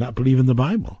God, not believe in the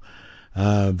Bible.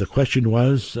 The question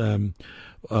was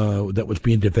that was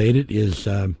being debated: is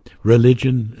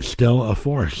religion still a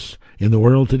force in the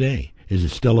world today? Is it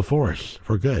still a force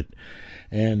for good?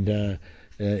 And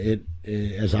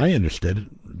as I understood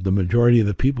it, the majority of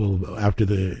the people after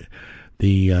the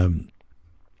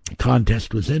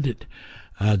contest was ended,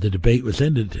 the debate was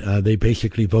ended. They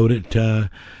basically voted,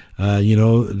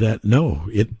 that no,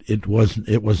 it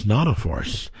was not a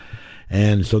force,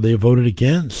 and so they voted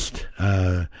against.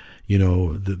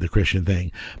 The Christian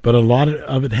thing. But a lot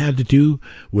of it had to do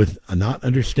with not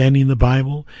understanding the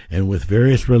Bible and with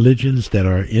various religions that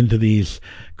are into these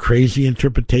crazy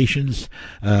interpretations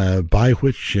by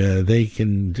which they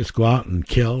can just go out and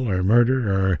kill or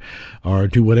murder or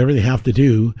do whatever they have to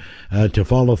do to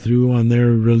follow through on their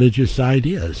religious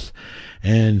ideas.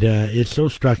 And it so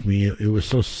struck me. It was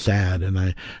so sad. And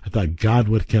I thought, God,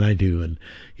 what can I do? And,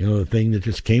 the thing that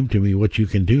just came to me, what you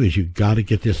can do is you got to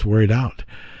get this word out.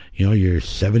 You're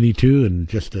 72, and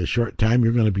just a short time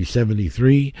you're going to be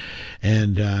 73,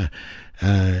 and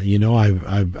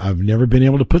I've never been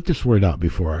able to put this word out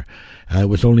before. It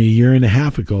was only a year and a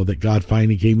half ago that God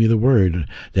finally gave me the word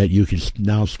that you can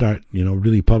now start,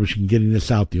 really publishing, getting this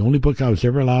out. The only book I was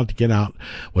ever allowed to get out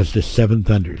was the Seven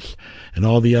Thunders, and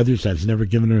all the others I was never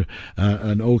given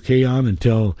an okay on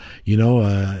until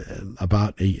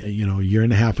about a year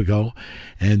and a half ago,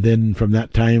 and then from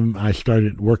that time I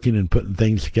started working and putting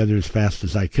things together as fast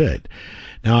as I could.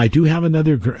 Now I do have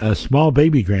another small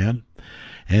baby grand.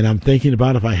 And I'm thinking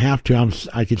about if I have to,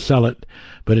 I could sell it,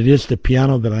 but it is the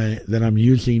piano that I'm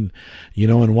using,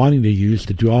 and wanting to use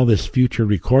to do all this future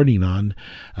recording on,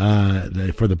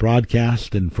 for the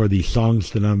broadcast and for the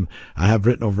songs that I have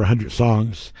written over 100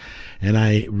 songs, and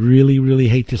I really, really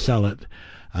hate to sell it,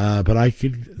 but I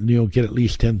could, get at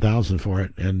least 10,000 for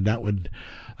it, and that would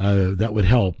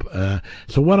help.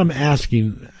 So what I'm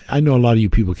asking, I know a lot of you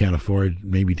people can't afford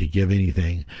maybe to give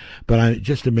anything, but I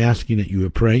just am asking that you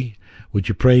would pray. Would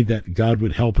you pray that God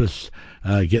would help us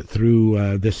get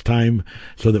through this time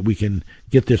so that we can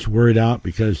get this word out?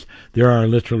 Because there are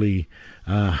literally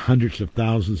hundreds of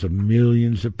thousands of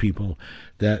millions of people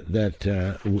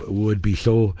that would be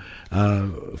so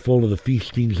full of the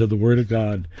feastings of the Word of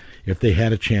God if they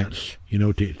had a chance,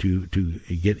 to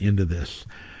get into this.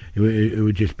 It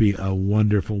would just be a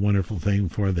wonderful, wonderful thing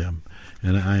for them.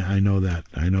 And I know that.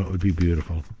 I know it would be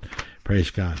beautiful. Praise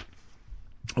God.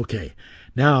 Okay.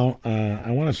 Now,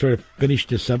 I want to sort of finish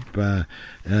this up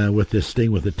with this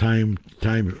thing with the time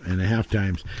and a half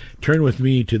times. Turn with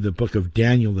me to the book of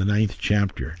Daniel, the 9th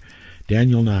chapter.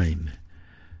 Daniel 9.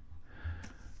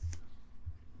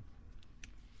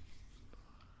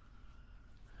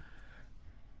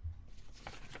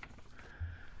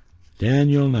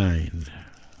 Daniel 9.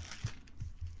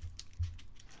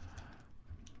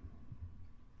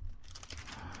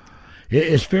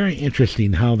 It's very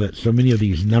interesting how that so many of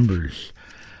these numbers,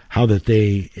 how that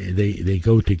they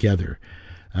go together.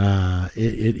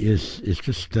 It's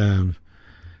just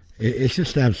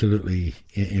absolutely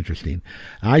interesting.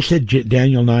 I said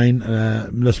Daniel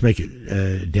 9. Let's make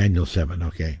it Daniel 7.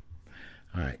 Okay.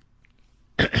 All right.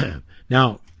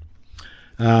 Now,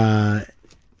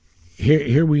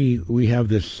 here we have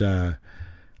this the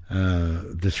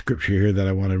scripture here that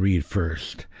I want to read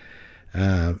first.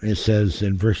 It says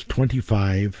in verse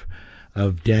 25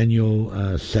 of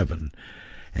Daniel 7,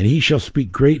 "And he shall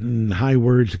speak great and high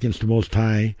words against the Most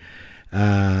High,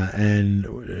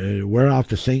 and wear out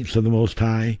the saints of the Most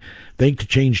High, think to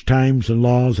change times and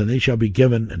laws, and they shall be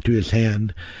given into his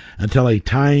hand until a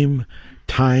time,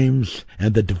 times,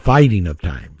 and the dividing of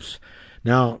times."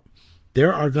 Now,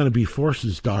 there are going to be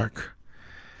forces dark,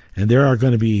 and there are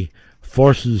going to be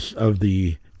forces of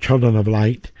the children of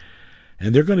light,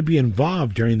 and they're going to be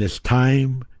involved during this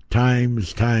time. So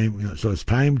it's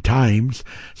times.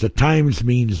 So times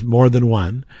means more than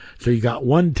one. So you got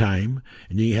one time,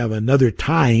 and you have another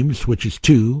times, which is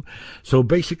two. So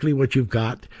basically what you've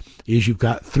got is you've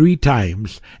got 3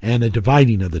 times and a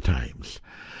dividing of the times.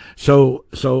 So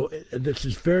this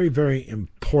is very, very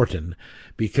important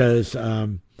because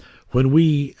when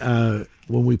we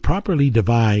properly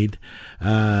divide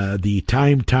the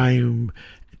times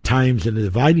and the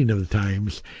dividing of the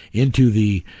times into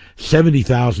the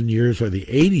 70,000 years or the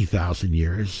 80,000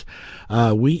 years,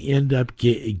 we end up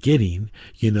getting,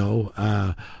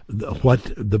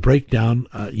 what the breakdown,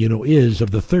 is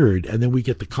of the third, and then we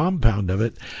get the compound of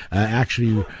it,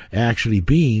 actually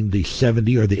being the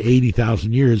 70 or the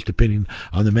 80,000 years, depending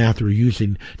on the math we're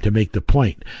using to make the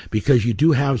point. Because you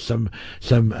do have some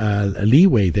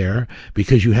leeway there,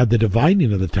 because you have the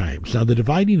dividing of the times. Now, the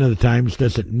dividing of the times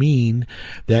doesn't mean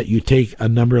that you take a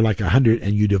number like 100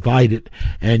 and you divide it,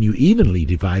 and you evenly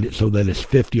divide it so that it's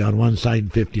 50 on one side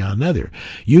and 50 on another.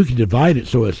 You can divide it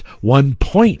so it's 1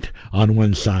 point on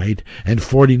one side side and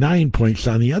 49 points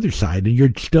on the other side, and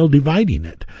you're still dividing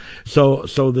it. So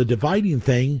the dividing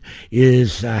thing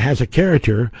has a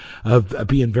character of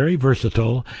being very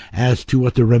versatile as to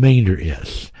what the remainder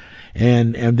is.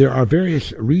 And there are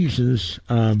various reasons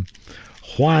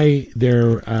why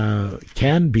there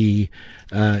can be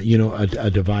a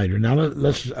divider. Now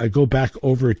let's go back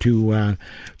over to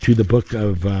the book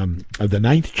of the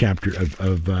 9th chapter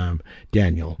of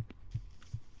Daniel.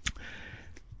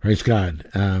 Praise God.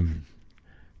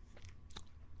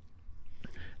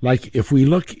 Like if we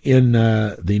look in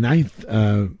the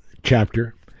 9th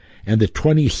chapter and the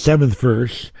 27th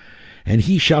verse, and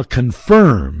he shall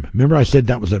confirm. Remember I said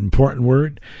that was an important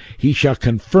word? He shall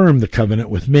confirm the covenant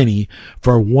with many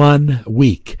for 1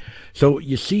 week. So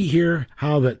you see here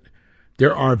how that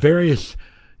there are various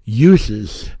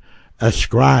uses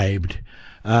ascribed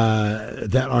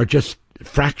that are just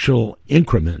fractional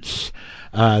increments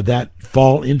that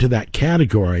fall into that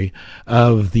category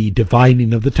of the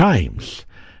dividing of the times.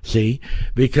 See?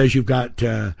 Because you've got,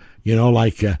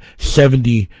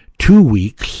 72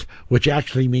 weeks, which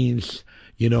actually means,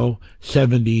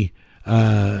 70,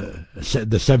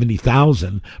 the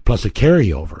 70,000 plus a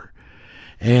carryover.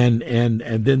 And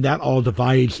then that all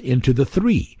divides into the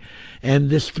 3.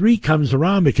 And this 3 comes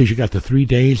around because you got the 3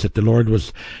 days that the Lord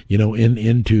was,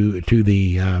 into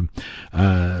the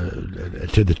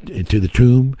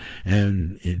tomb,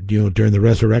 and during the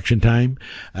resurrection time,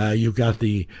 you've got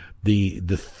the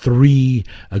 3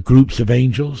 groups of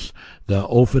angels, the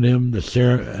Ophanim,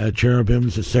 the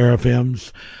cherubims, the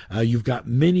seraphims. You've got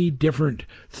many different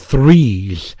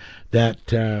 3s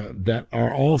that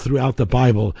are all throughout the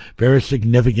Bible, very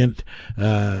significant.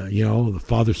 The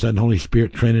Father, Son, Holy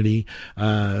Spirit, Trinity.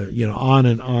 On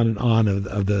and on and on of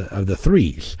the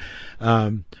 3s,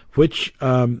 which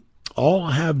all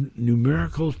have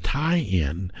numerical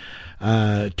tie-in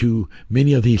to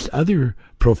many of these other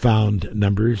profound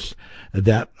numbers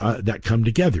that come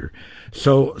together.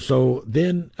 So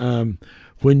then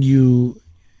when you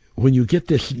get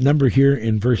this number here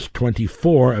in verse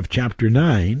 24 of chapter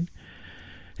 9,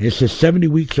 it says 70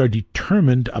 weeks are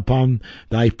determined upon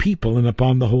thy people and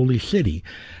upon the holy city.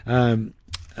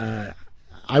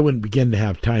 I wouldn't begin to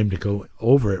have time to go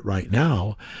over it right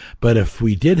now, but if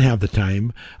we did have the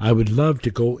time, I would love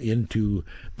to go into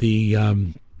the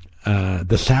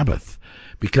Sabbath,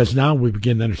 because now we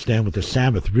begin to understand what the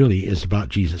Sabbath really is about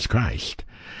Jesus Christ.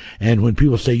 And when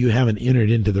people say you haven't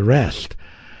entered into the rest,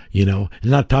 it's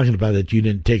not talking about that you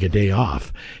didn't take a day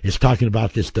off. It's talking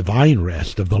about this divine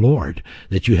rest of the Lord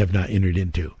that you have not entered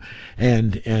into.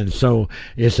 And so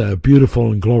it's a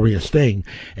beautiful and glorious thing.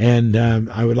 And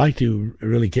I would like to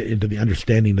really get into the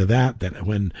understanding of that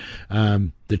when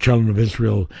the children of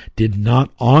Israel did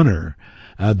not honor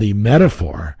the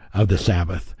metaphor of the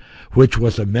Sabbath, which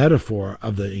was a metaphor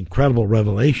of the incredible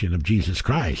revelation of Jesus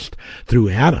Christ through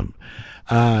Adam,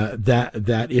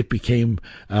 that it became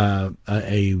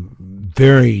a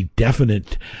very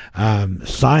definite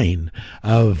sign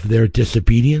of their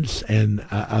disobedience and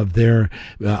of their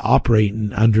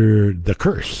operating under the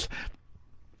curse.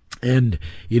 And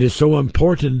it is so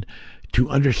important to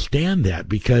understand that,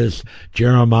 because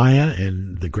Jeremiah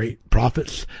and the great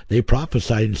prophets, they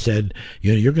prophesied and said,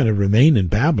 you're going to remain in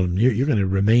Babylon. You're going to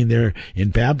remain there in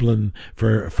Babylon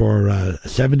for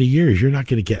 70 years. You're not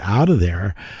going to get out of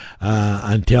there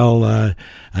until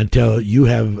you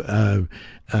have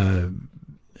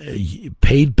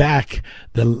paid back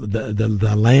the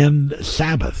land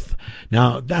Sabbath.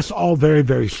 Now, that's all very,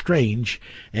 very strange,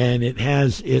 and it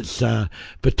has its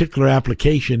particular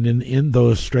application in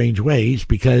those strange ways,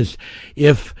 because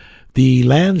if the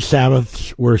land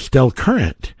Sabbaths were still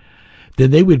current,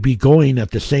 then they would be going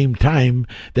at the same time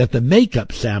that the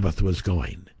make-up Sabbath was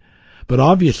going. But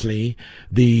obviously,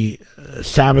 the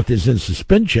Sabbath is in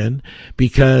suspension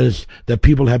because the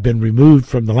people have been removed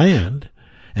from the land,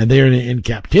 and they're in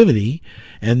captivity,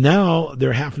 and now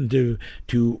they're having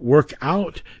to work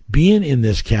out being in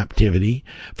this captivity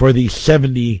for these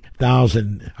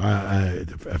 70,000,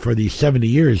 for these 70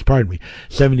 years,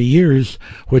 70 years,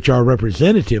 which are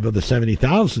representative of the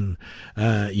 70,000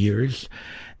 years.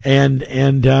 And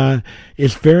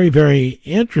it's very, very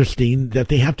interesting that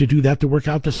they have to do that to work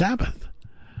out the Sabbath.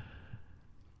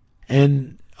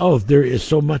 And, there is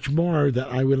so much more that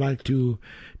I would like to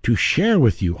share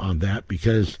with you on that,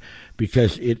 because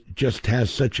it just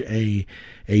has such a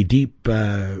deep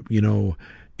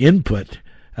input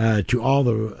to all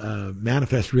the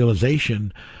manifest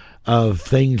realization of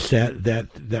things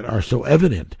that are so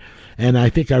evident. And I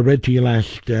think I read to you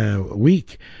last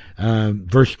week,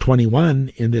 verse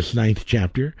 21 in this 9th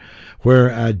chapter,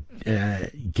 where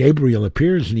Gabriel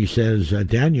appears and he says,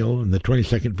 Daniel, in the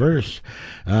 22nd verse,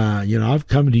 I've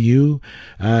come to you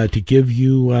to give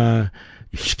you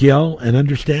skill and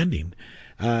understanding.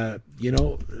 That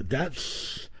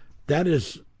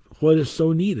is what is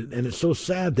so needed. And it's so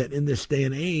sad that in this day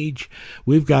and age,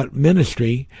 we've got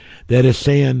ministry that is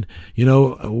saying, you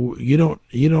don't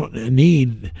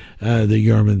need the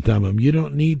Urim and Thummim. You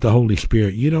don't need the Holy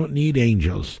Spirit. You don't need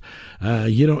angels.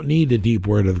 You don't need the deep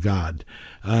word of God.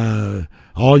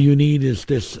 All you need is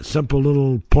this simple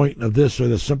little point of this or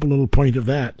the simple little point of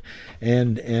that.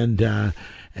 And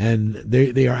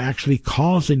they are actually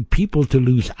causing people to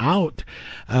lose out.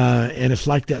 And it's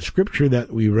like that scripture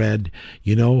that we read,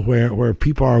 where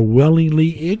people are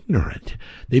willingly ignorant.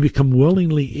 They become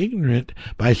willingly ignorant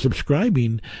by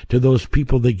subscribing to those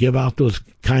people that give out those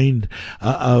kind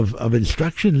of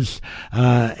instructions,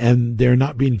 and they're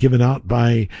not being given out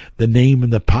by the name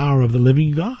and the power of the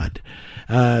living God.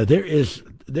 There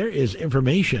is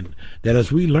information that as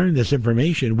we learn this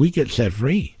information, we get set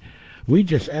free. We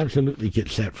just absolutely get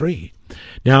set free.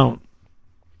 Now,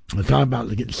 I'll talk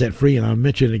about getting set free, and I'll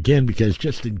mention it again because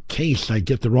just in case I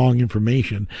get the wrong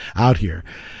information out here.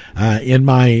 In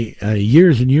my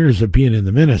years and years of being in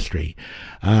the ministry,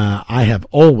 I have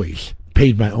always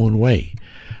paid my own way.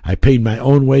 I paid my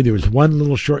own way. There was one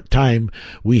little short time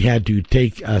we had to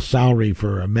take a salary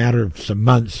for a matter of some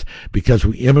months because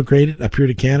we immigrated up here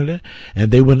to Canada,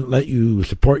 and they wouldn't let you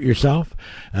support yourself.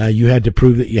 You had to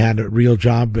prove that you had a real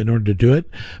job in order to do it.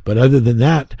 But other than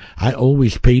that, I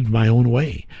always paid my own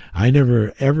way. I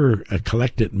never ever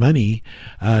collected money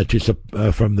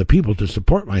from the people to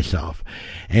support myself.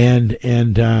 And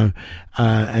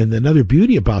another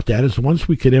beauty about that is once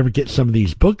we could ever get some of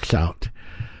these books out,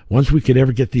 once we could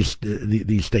ever get these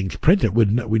things printed,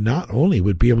 we not only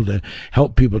would be able to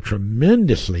help people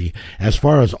tremendously as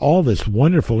far as all this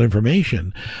wonderful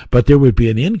information, but there would be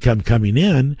an income coming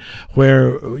in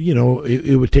where,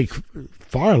 it would take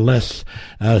far less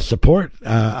support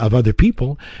of other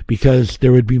people because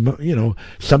there would be,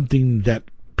 something that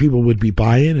people would be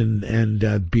buying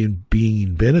and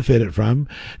being benefited from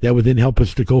that would then help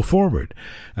us to go forward.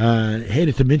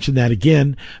 Hated to mention that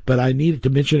again, but I needed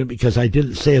to mention it because I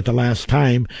didn't say it the last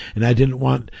time, and I didn't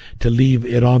want to leave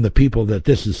it on the people that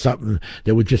this is something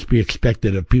that would just be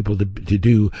expected of people to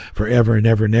do forever and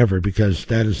ever and ever, because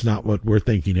that is not what we're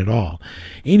thinking at all.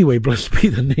 Anyway, blessed be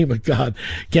the name of God.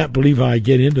 Can't believe how I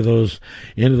get into those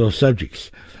subjects.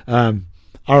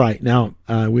 All right, now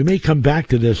we may come back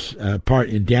to this part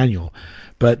in Daniel,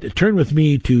 but turn with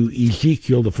me to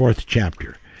Ezekiel, the 4th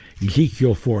chapter.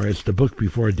 Ezekiel 4 is the book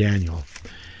before Daniel,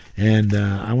 and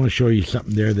I want to show you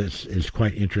something there that is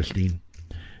quite interesting.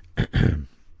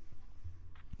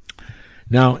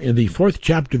 Now, in the 4th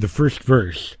chapter, the 1st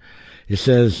verse, it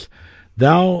says,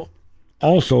 "Thou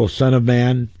also, son of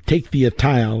man, take thee a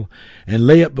tile, and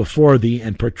lay it before thee,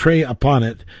 and portray upon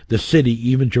it the city,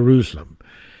 even Jerusalem."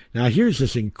 Now, here's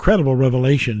this incredible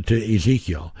revelation to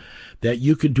Ezekiel, that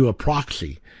you can do a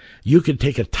proxy. You can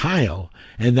take a tile,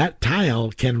 and that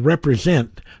tile can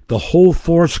represent the whole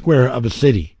 4 square of a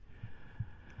city.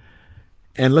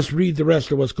 And let's read the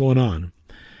rest of what's going on.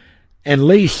 "And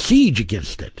lay siege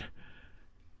against it."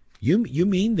 You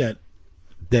mean that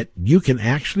you can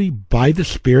actually, by the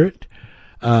Spirit,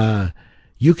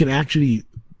 you can actually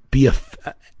be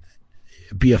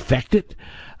affected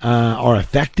or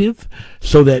effective,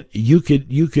 so that you could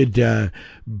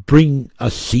bring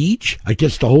a siege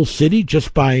against the whole city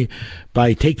just by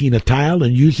taking a tile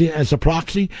and using it as a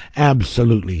proxy?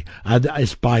 Absolutely.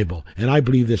 It's Bible, and I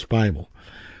believe this Bible.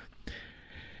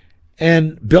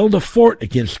 "And build a fort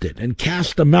against it, and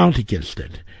cast a mount against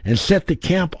it, and set the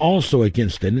camp also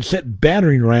against it, and set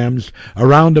battering rams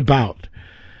around about.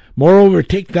 Moreover,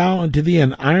 take thou unto thee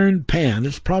an iron pan."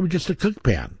 It's probably just a cook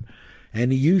pan.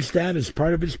 And he used that as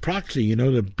part of his proxy,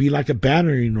 to be like a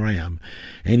battering ram.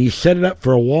 "And he set it up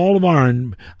for a wall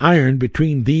of iron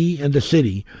between thee and the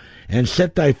city, and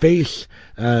set thy face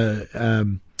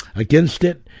against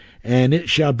it, and it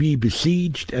shall be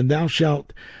besieged, and thou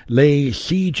shalt lay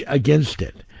siege against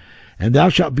it. And thou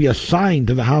shalt be a sign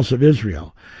to the house of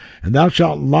Israel. And thou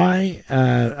shalt lie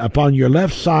upon your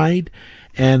left side,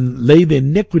 and lay the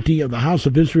iniquity of the house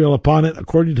of Israel upon it,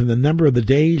 according to the number of the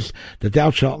days that thou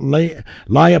shalt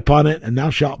lie upon it, and thou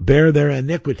shalt bear their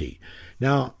iniquity."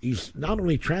 Now, he's not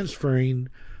only transferring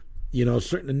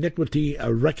certain iniquity,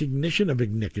 a recognition of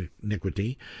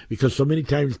iniquity, because so many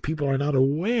times people are not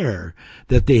aware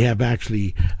that they have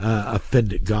actually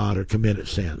offended God or committed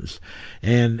sins,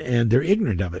 and they're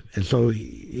ignorant of it, and so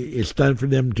it's done for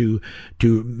them to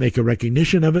make a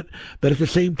recognition of it, but at the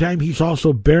same time He's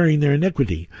also bearing their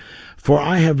iniquity. For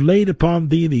I have laid upon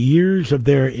thee the years of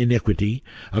their iniquity,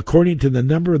 according to the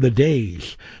number of the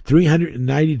days,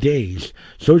 390 days,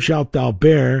 so shalt thou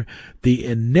bear the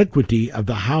iniquity of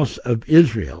the house of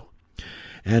Israel.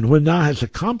 And when thou hast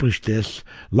accomplished this,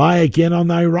 lie again on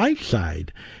thy right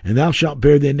side, and thou shalt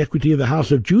bear the iniquity of the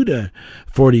house of Judah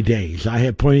 40 days. I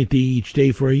have appointed thee each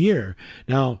day for a year.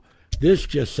 Now, this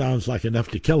just sounds like enough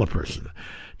to kill a person.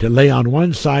 To lay on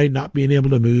one side, not being able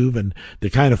to move, and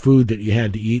the kind of food that you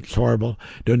had to eat is horrible.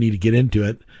 Don't need to get into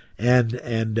it.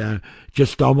 And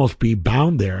just almost be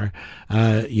bound there,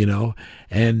 and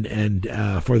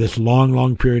for this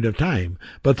long period of time.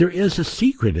 But there is a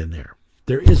secret in there.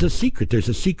 There is a secret. There's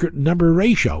a secret number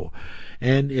ratio,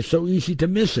 and it's so easy to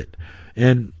miss it.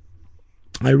 And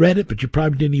I read it, but you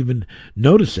probably didn't even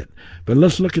notice it. But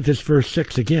let's look at this verse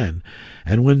 6 again.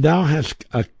 And when thou hast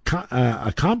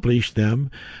accomplished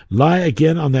them, lie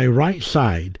again on thy right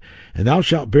side, and thou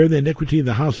shalt bear the iniquity of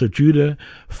the house of Judah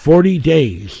 40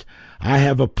 days. I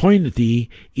have appointed thee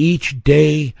each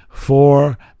day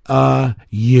for a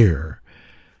year.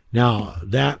 Now,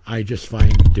 that I just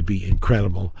find to be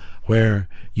incredible, where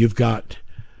you've got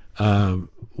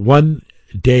 1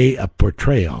 day of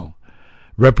portrayal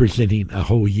representing a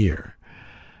whole year.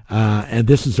 And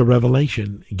this is a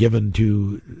revelation given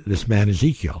to this man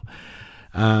Ezekiel.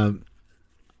 On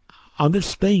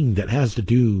this thing that has to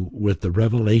do with the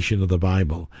revelation of the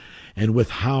Bible, and with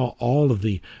how all of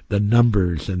the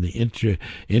numbers and the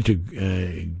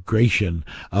integration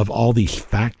of all these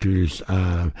factors,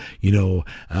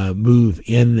 move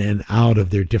in and out of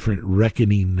their different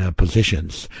reckoning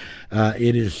positions.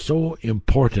 It is so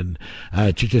important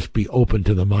to just be open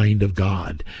to the mind of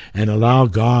God and allow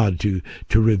God to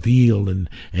reveal and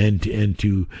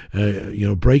to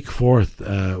break forth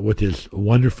with His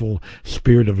wonderful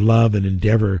spirit of love and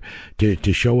endeavor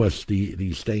to show us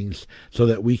these things, so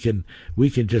that we can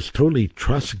just totally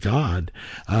trust God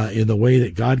in the way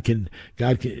that God can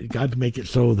make it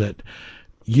so that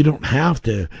you don't have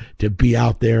to be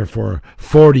out there for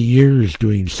 40 years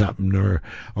doing something,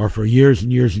 or for years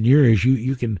and years and years.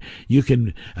 You can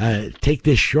take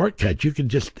this shortcut. You can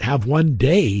just have one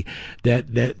day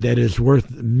that is worth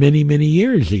many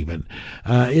years even.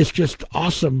 It's just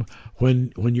awesome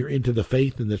when you're into the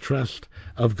faith and the trust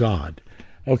of God.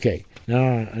 Okay,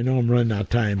 now I know I'm running out of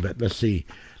time, but let's see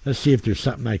if there's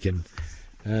something I can.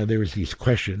 There was these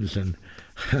questions, and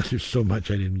there's so much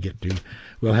I didn't get to.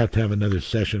 We'll have to have another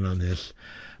session on this.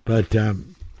 But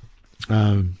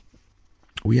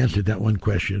we answered that one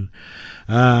question.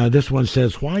 This one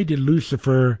says, why did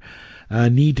Lucifer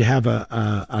need to have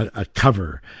a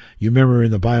cover? You remember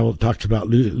in the Bible it talks about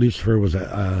Lucifer was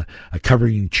a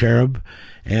covering cherub,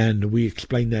 and we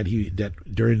explained that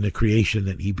during the creation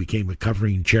that he became a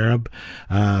covering cherub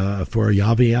for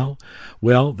Yahweh.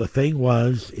 Well, the thing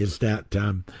is that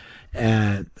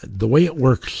the way it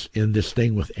works in this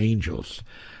thing with angels,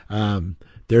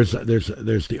 there's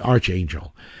the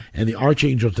archangel, and the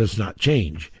archangel does not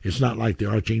change. It's not like the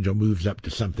archangel moves up to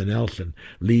something else and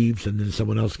leaves, and then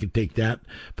someone else can take that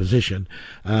position.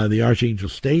 The archangel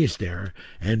stays there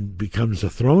and becomes a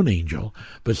throne angel,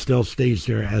 but still stays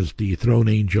there as the throne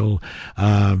angel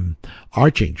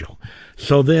archangel.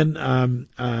 So then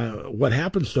what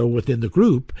happens, though, within the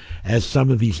group, as some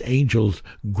of these angels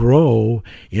grow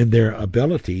in their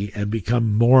ability and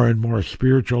become more and more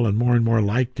spiritual and more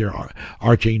like their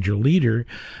archangel leader,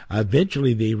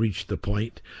 eventually they reach the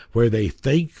point where they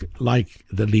think like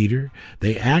the leader,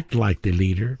 they act like the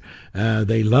leader,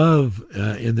 they love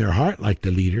in their heart like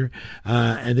the leader,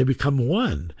 and they become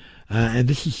one. And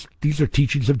these are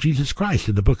teachings of Jesus Christ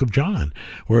in the book of John,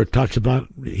 where it talks about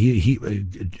Jesus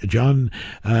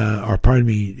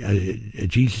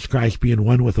Christ being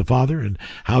one with the Father, and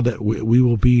how that we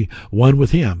will be one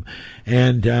with Him.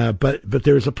 And but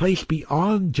there's a place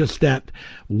beyond just that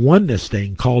oneness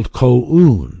thing called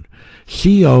Koun,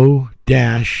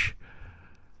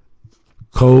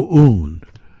 Koun.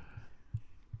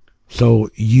 So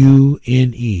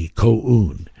UNE,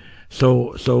 Koun.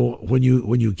 So when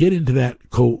you get into that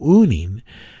kouning,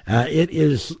 it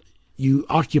is, you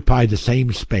occupy the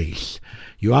same space,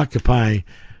 you occupy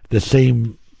the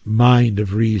same mind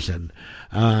of reason,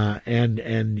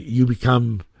 and you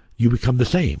become the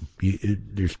same.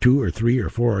 There's 2 or 3 or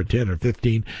 4 or 10 or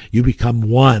 15. You become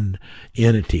one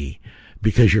entity,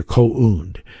 because you're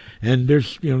co-owned. And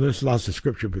there's lots of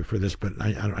scripture for this, but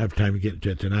I don't have time to get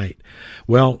into it tonight.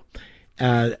 Well,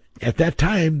 at that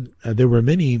time, there were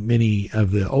many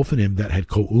of the Ophanim that had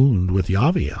co-owned with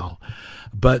Yaviel,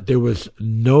 but there was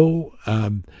no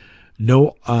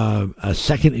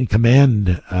second in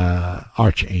command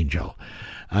archangel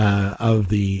of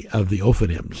the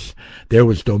Ophanims. There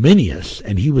was Dominius,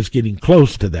 and he was getting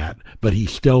close to that, but he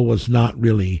still was not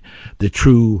really the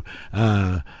true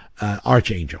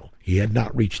archangel. He had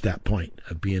not reached that point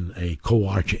of being a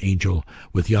co-archangel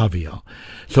with Yaviel.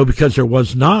 So because there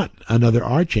was not another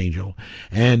archangel,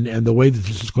 and the way that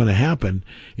this is going to happen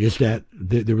is that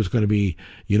there was going to be,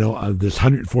 this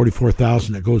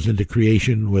 144,000 that goes into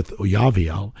creation with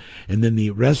Yaviel, and then the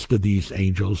rest of these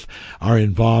angels are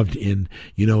involved in,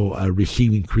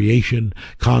 receiving creation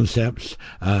concepts,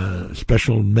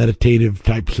 special meditative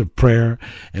types of prayer,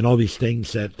 and all these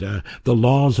things that the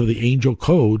laws of the angel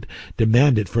code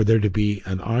demanded for there to be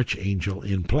an archangel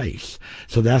in place.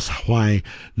 So that's why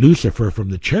Lucifer from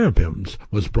the cherubims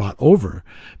was brought over,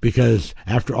 because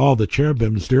after all, the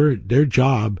cherubims, their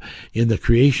job in the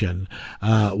creation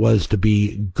was to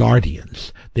be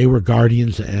guardians. They were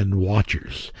guardians and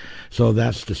watchers. So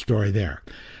that's the story there.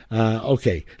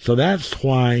 Okay, so that's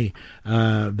why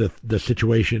the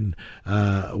situation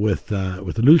with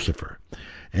Lucifer,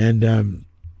 and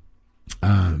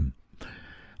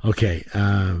okay.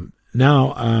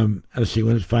 Now, let's see.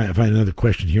 Let's find another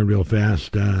question here real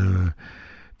fast.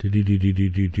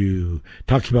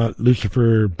 Talks about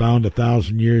Lucifer bound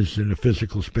 1,000 years in a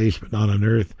physical space, but not on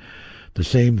earth. The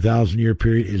same 1,000-year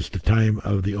period is the time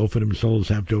of the Ophanim souls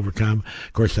have to overcome.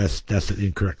 Of course, that's an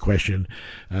incorrect question.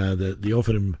 The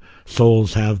Ophanim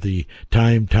souls have the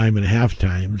time and a half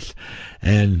times,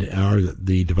 and are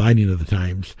the dividing of the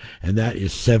times, and that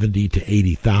is 70 to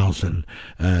 80,000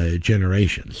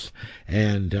 generations.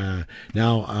 And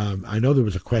now I know there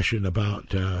was a question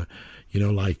about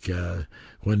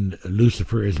when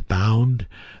Lucifer is bound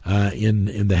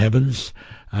in the heavens.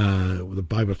 The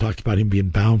Bible talks about him being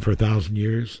bound for 1,000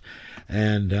 years,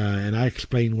 and I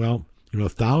explained,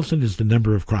 1,000 is the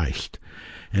number of Christ,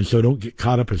 and so don't get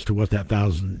caught up as to what that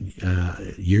 1,000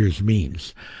 years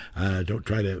means. Don't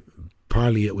try to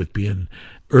parley it with being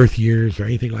earth years or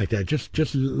anything like that.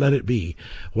 Just let it be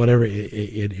whatever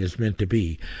it is meant to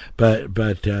be. But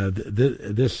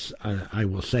this I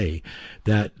will say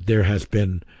that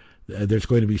there's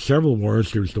going to be several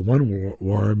wars. There's the one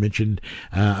war mentioned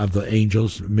of the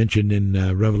angels mentioned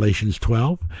in Revelations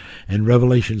 12, and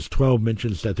Revelations 12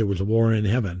 mentions that there was a war in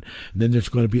heaven. And then there's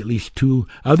going to be at least 2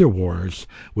 other wars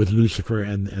with Lucifer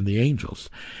and the angels.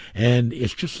 And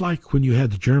it's just like when you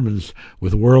had the Germans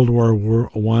with World War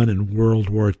I and World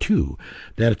War II,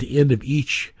 that at the end of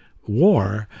each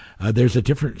war, there's a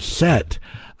different set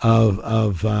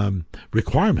of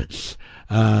requirements.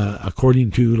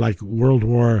 According to, like, World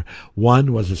War I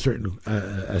was a certain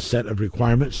a set of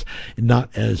requirements, not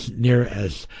as near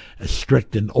as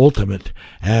strict and ultimate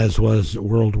as was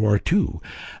World War II.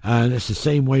 And it's the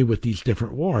same way with these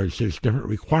different wars. There's different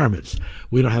requirements.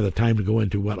 We don't have the time to go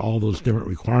into what all those different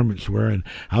requirements were and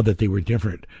how that they were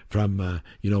different from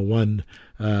one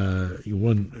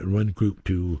group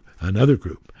to another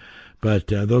group. But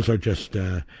those are just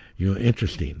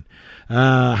interesting.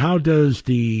 How does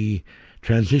the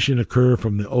transition occur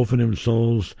from the Ophanim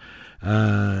souls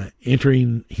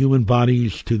entering human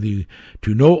bodies to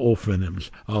no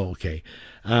Ophanims? Oh, okay.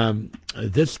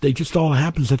 They just all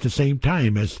happens at the same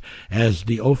time as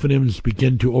the Ophanims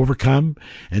begin to overcome,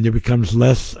 and there becomes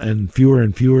less and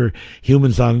fewer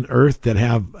humans on earth that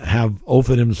have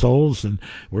Ophanim souls, and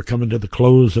we're coming to the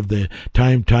close of the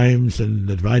times and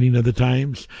the dividing of the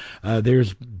times.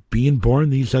 There's being born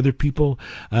these other people,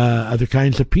 other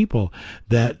kinds of people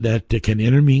that can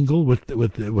intermingle with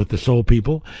the soul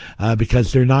people,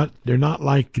 because they're not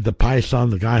like the Python,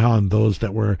 the Gaihan, those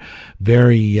that were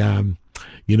very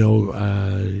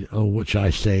what should I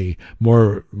say,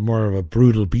 more of a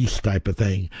brutal beast type of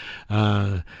thing,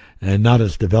 and not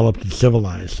as developed and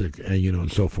civilized,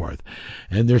 and so forth.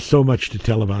 And there's so much to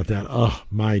tell about that. Oh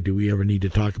my, do we ever need to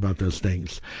talk about those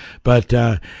things? But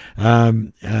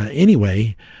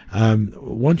anyway,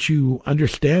 once you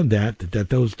understand that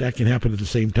can happen at the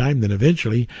same time, then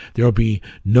eventually there will be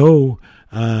no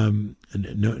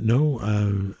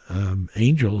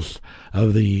angels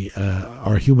of the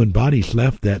or human bodies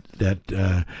left that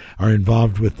are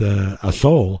involved with a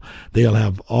soul. They'll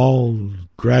have all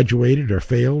graduated or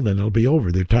failed, and it'll be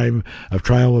over. Their time of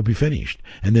trial will be finished,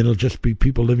 and then it'll just be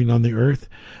people living on the earth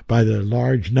by the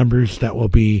large numbers that will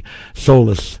be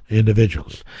soulless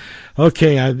individuals.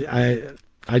 Okay,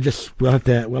 I just we'll have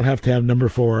to have number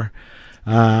 4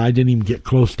 I didn't even get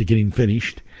close to getting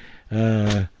finished.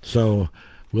 So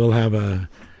we'll have a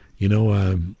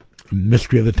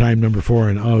Mystery of the Time number 4,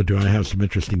 and do I have some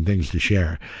interesting things to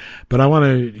share. But I want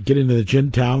to get into the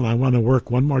Gentile. I want to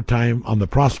work one more time on the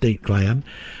prostate gland.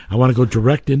 I want to go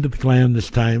direct into the gland this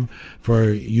time for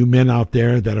you men out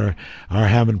there that are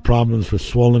having problems with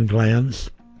swollen glands.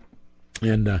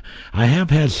 And I have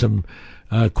had some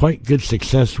quite good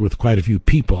success with quite a few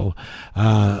people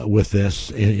with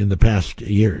this in the past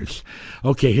years.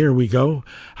 Okay, here we go.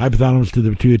 Hypothalamus to the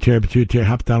pituitary,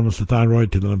 hypothalamus to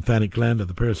thyroid, to the lymphatic gland, to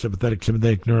the parasympathetic,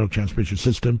 sympathetic neurotransmission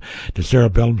system, to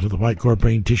cerebellum, to the white core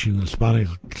brain tissue, and the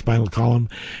spinal column.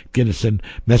 Begin to send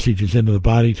messages into the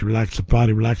body to relax the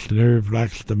body, relax the nerve,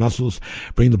 relax the muscles,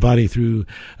 bring the body through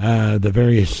the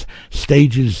various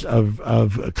stages of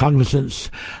cognizance,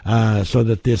 so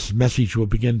that this message will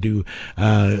begin to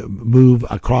move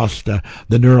across the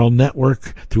neural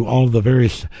network through all of the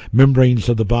various membranes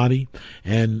of the body,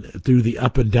 and through the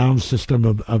up and down system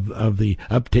of the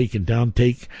uptake and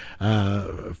downtake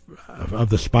of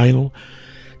the spinal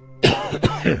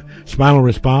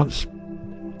response,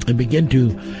 and begin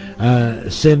to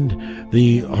send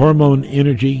the hormone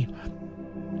energy.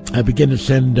 I begin to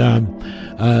send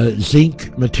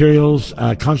zinc materials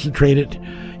concentrated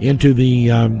into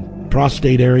the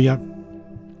prostate area.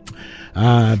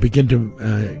 Begin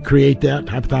to create that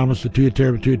hypothalamus,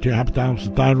 pituitary, hypothalamus,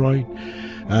 and thyroid,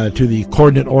 to the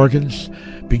coordinate organs.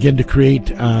 Begin to create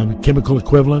chemical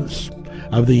equivalents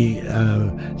of the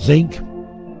zinc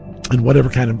and whatever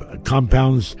kind of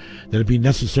compounds that would be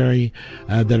necessary,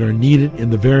 that are needed in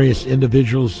the various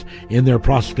individuals in their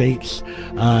prostates,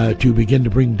 to begin to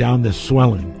bring down this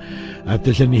swelling. If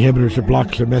there's any inhibitors or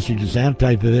blockers or messages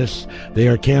anti to this, they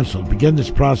are canceled. Begin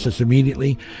this process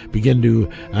immediately. Begin to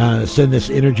send this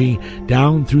energy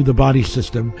down through the body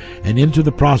system and into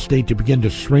the prostate to begin to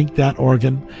shrink that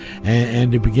organ,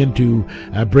 and to begin to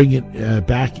bring it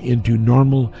back into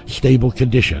normal, stable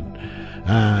condition.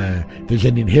 If there's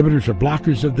any inhibitors or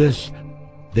blockers of this,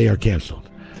 they are canceled.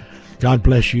 God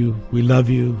bless you. We love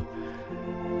you.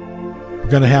 We're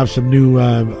going to have some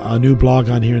a new blog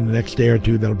on here in the next day or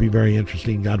two that'll be very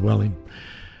interesting, God willing.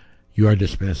 You are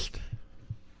dismissed.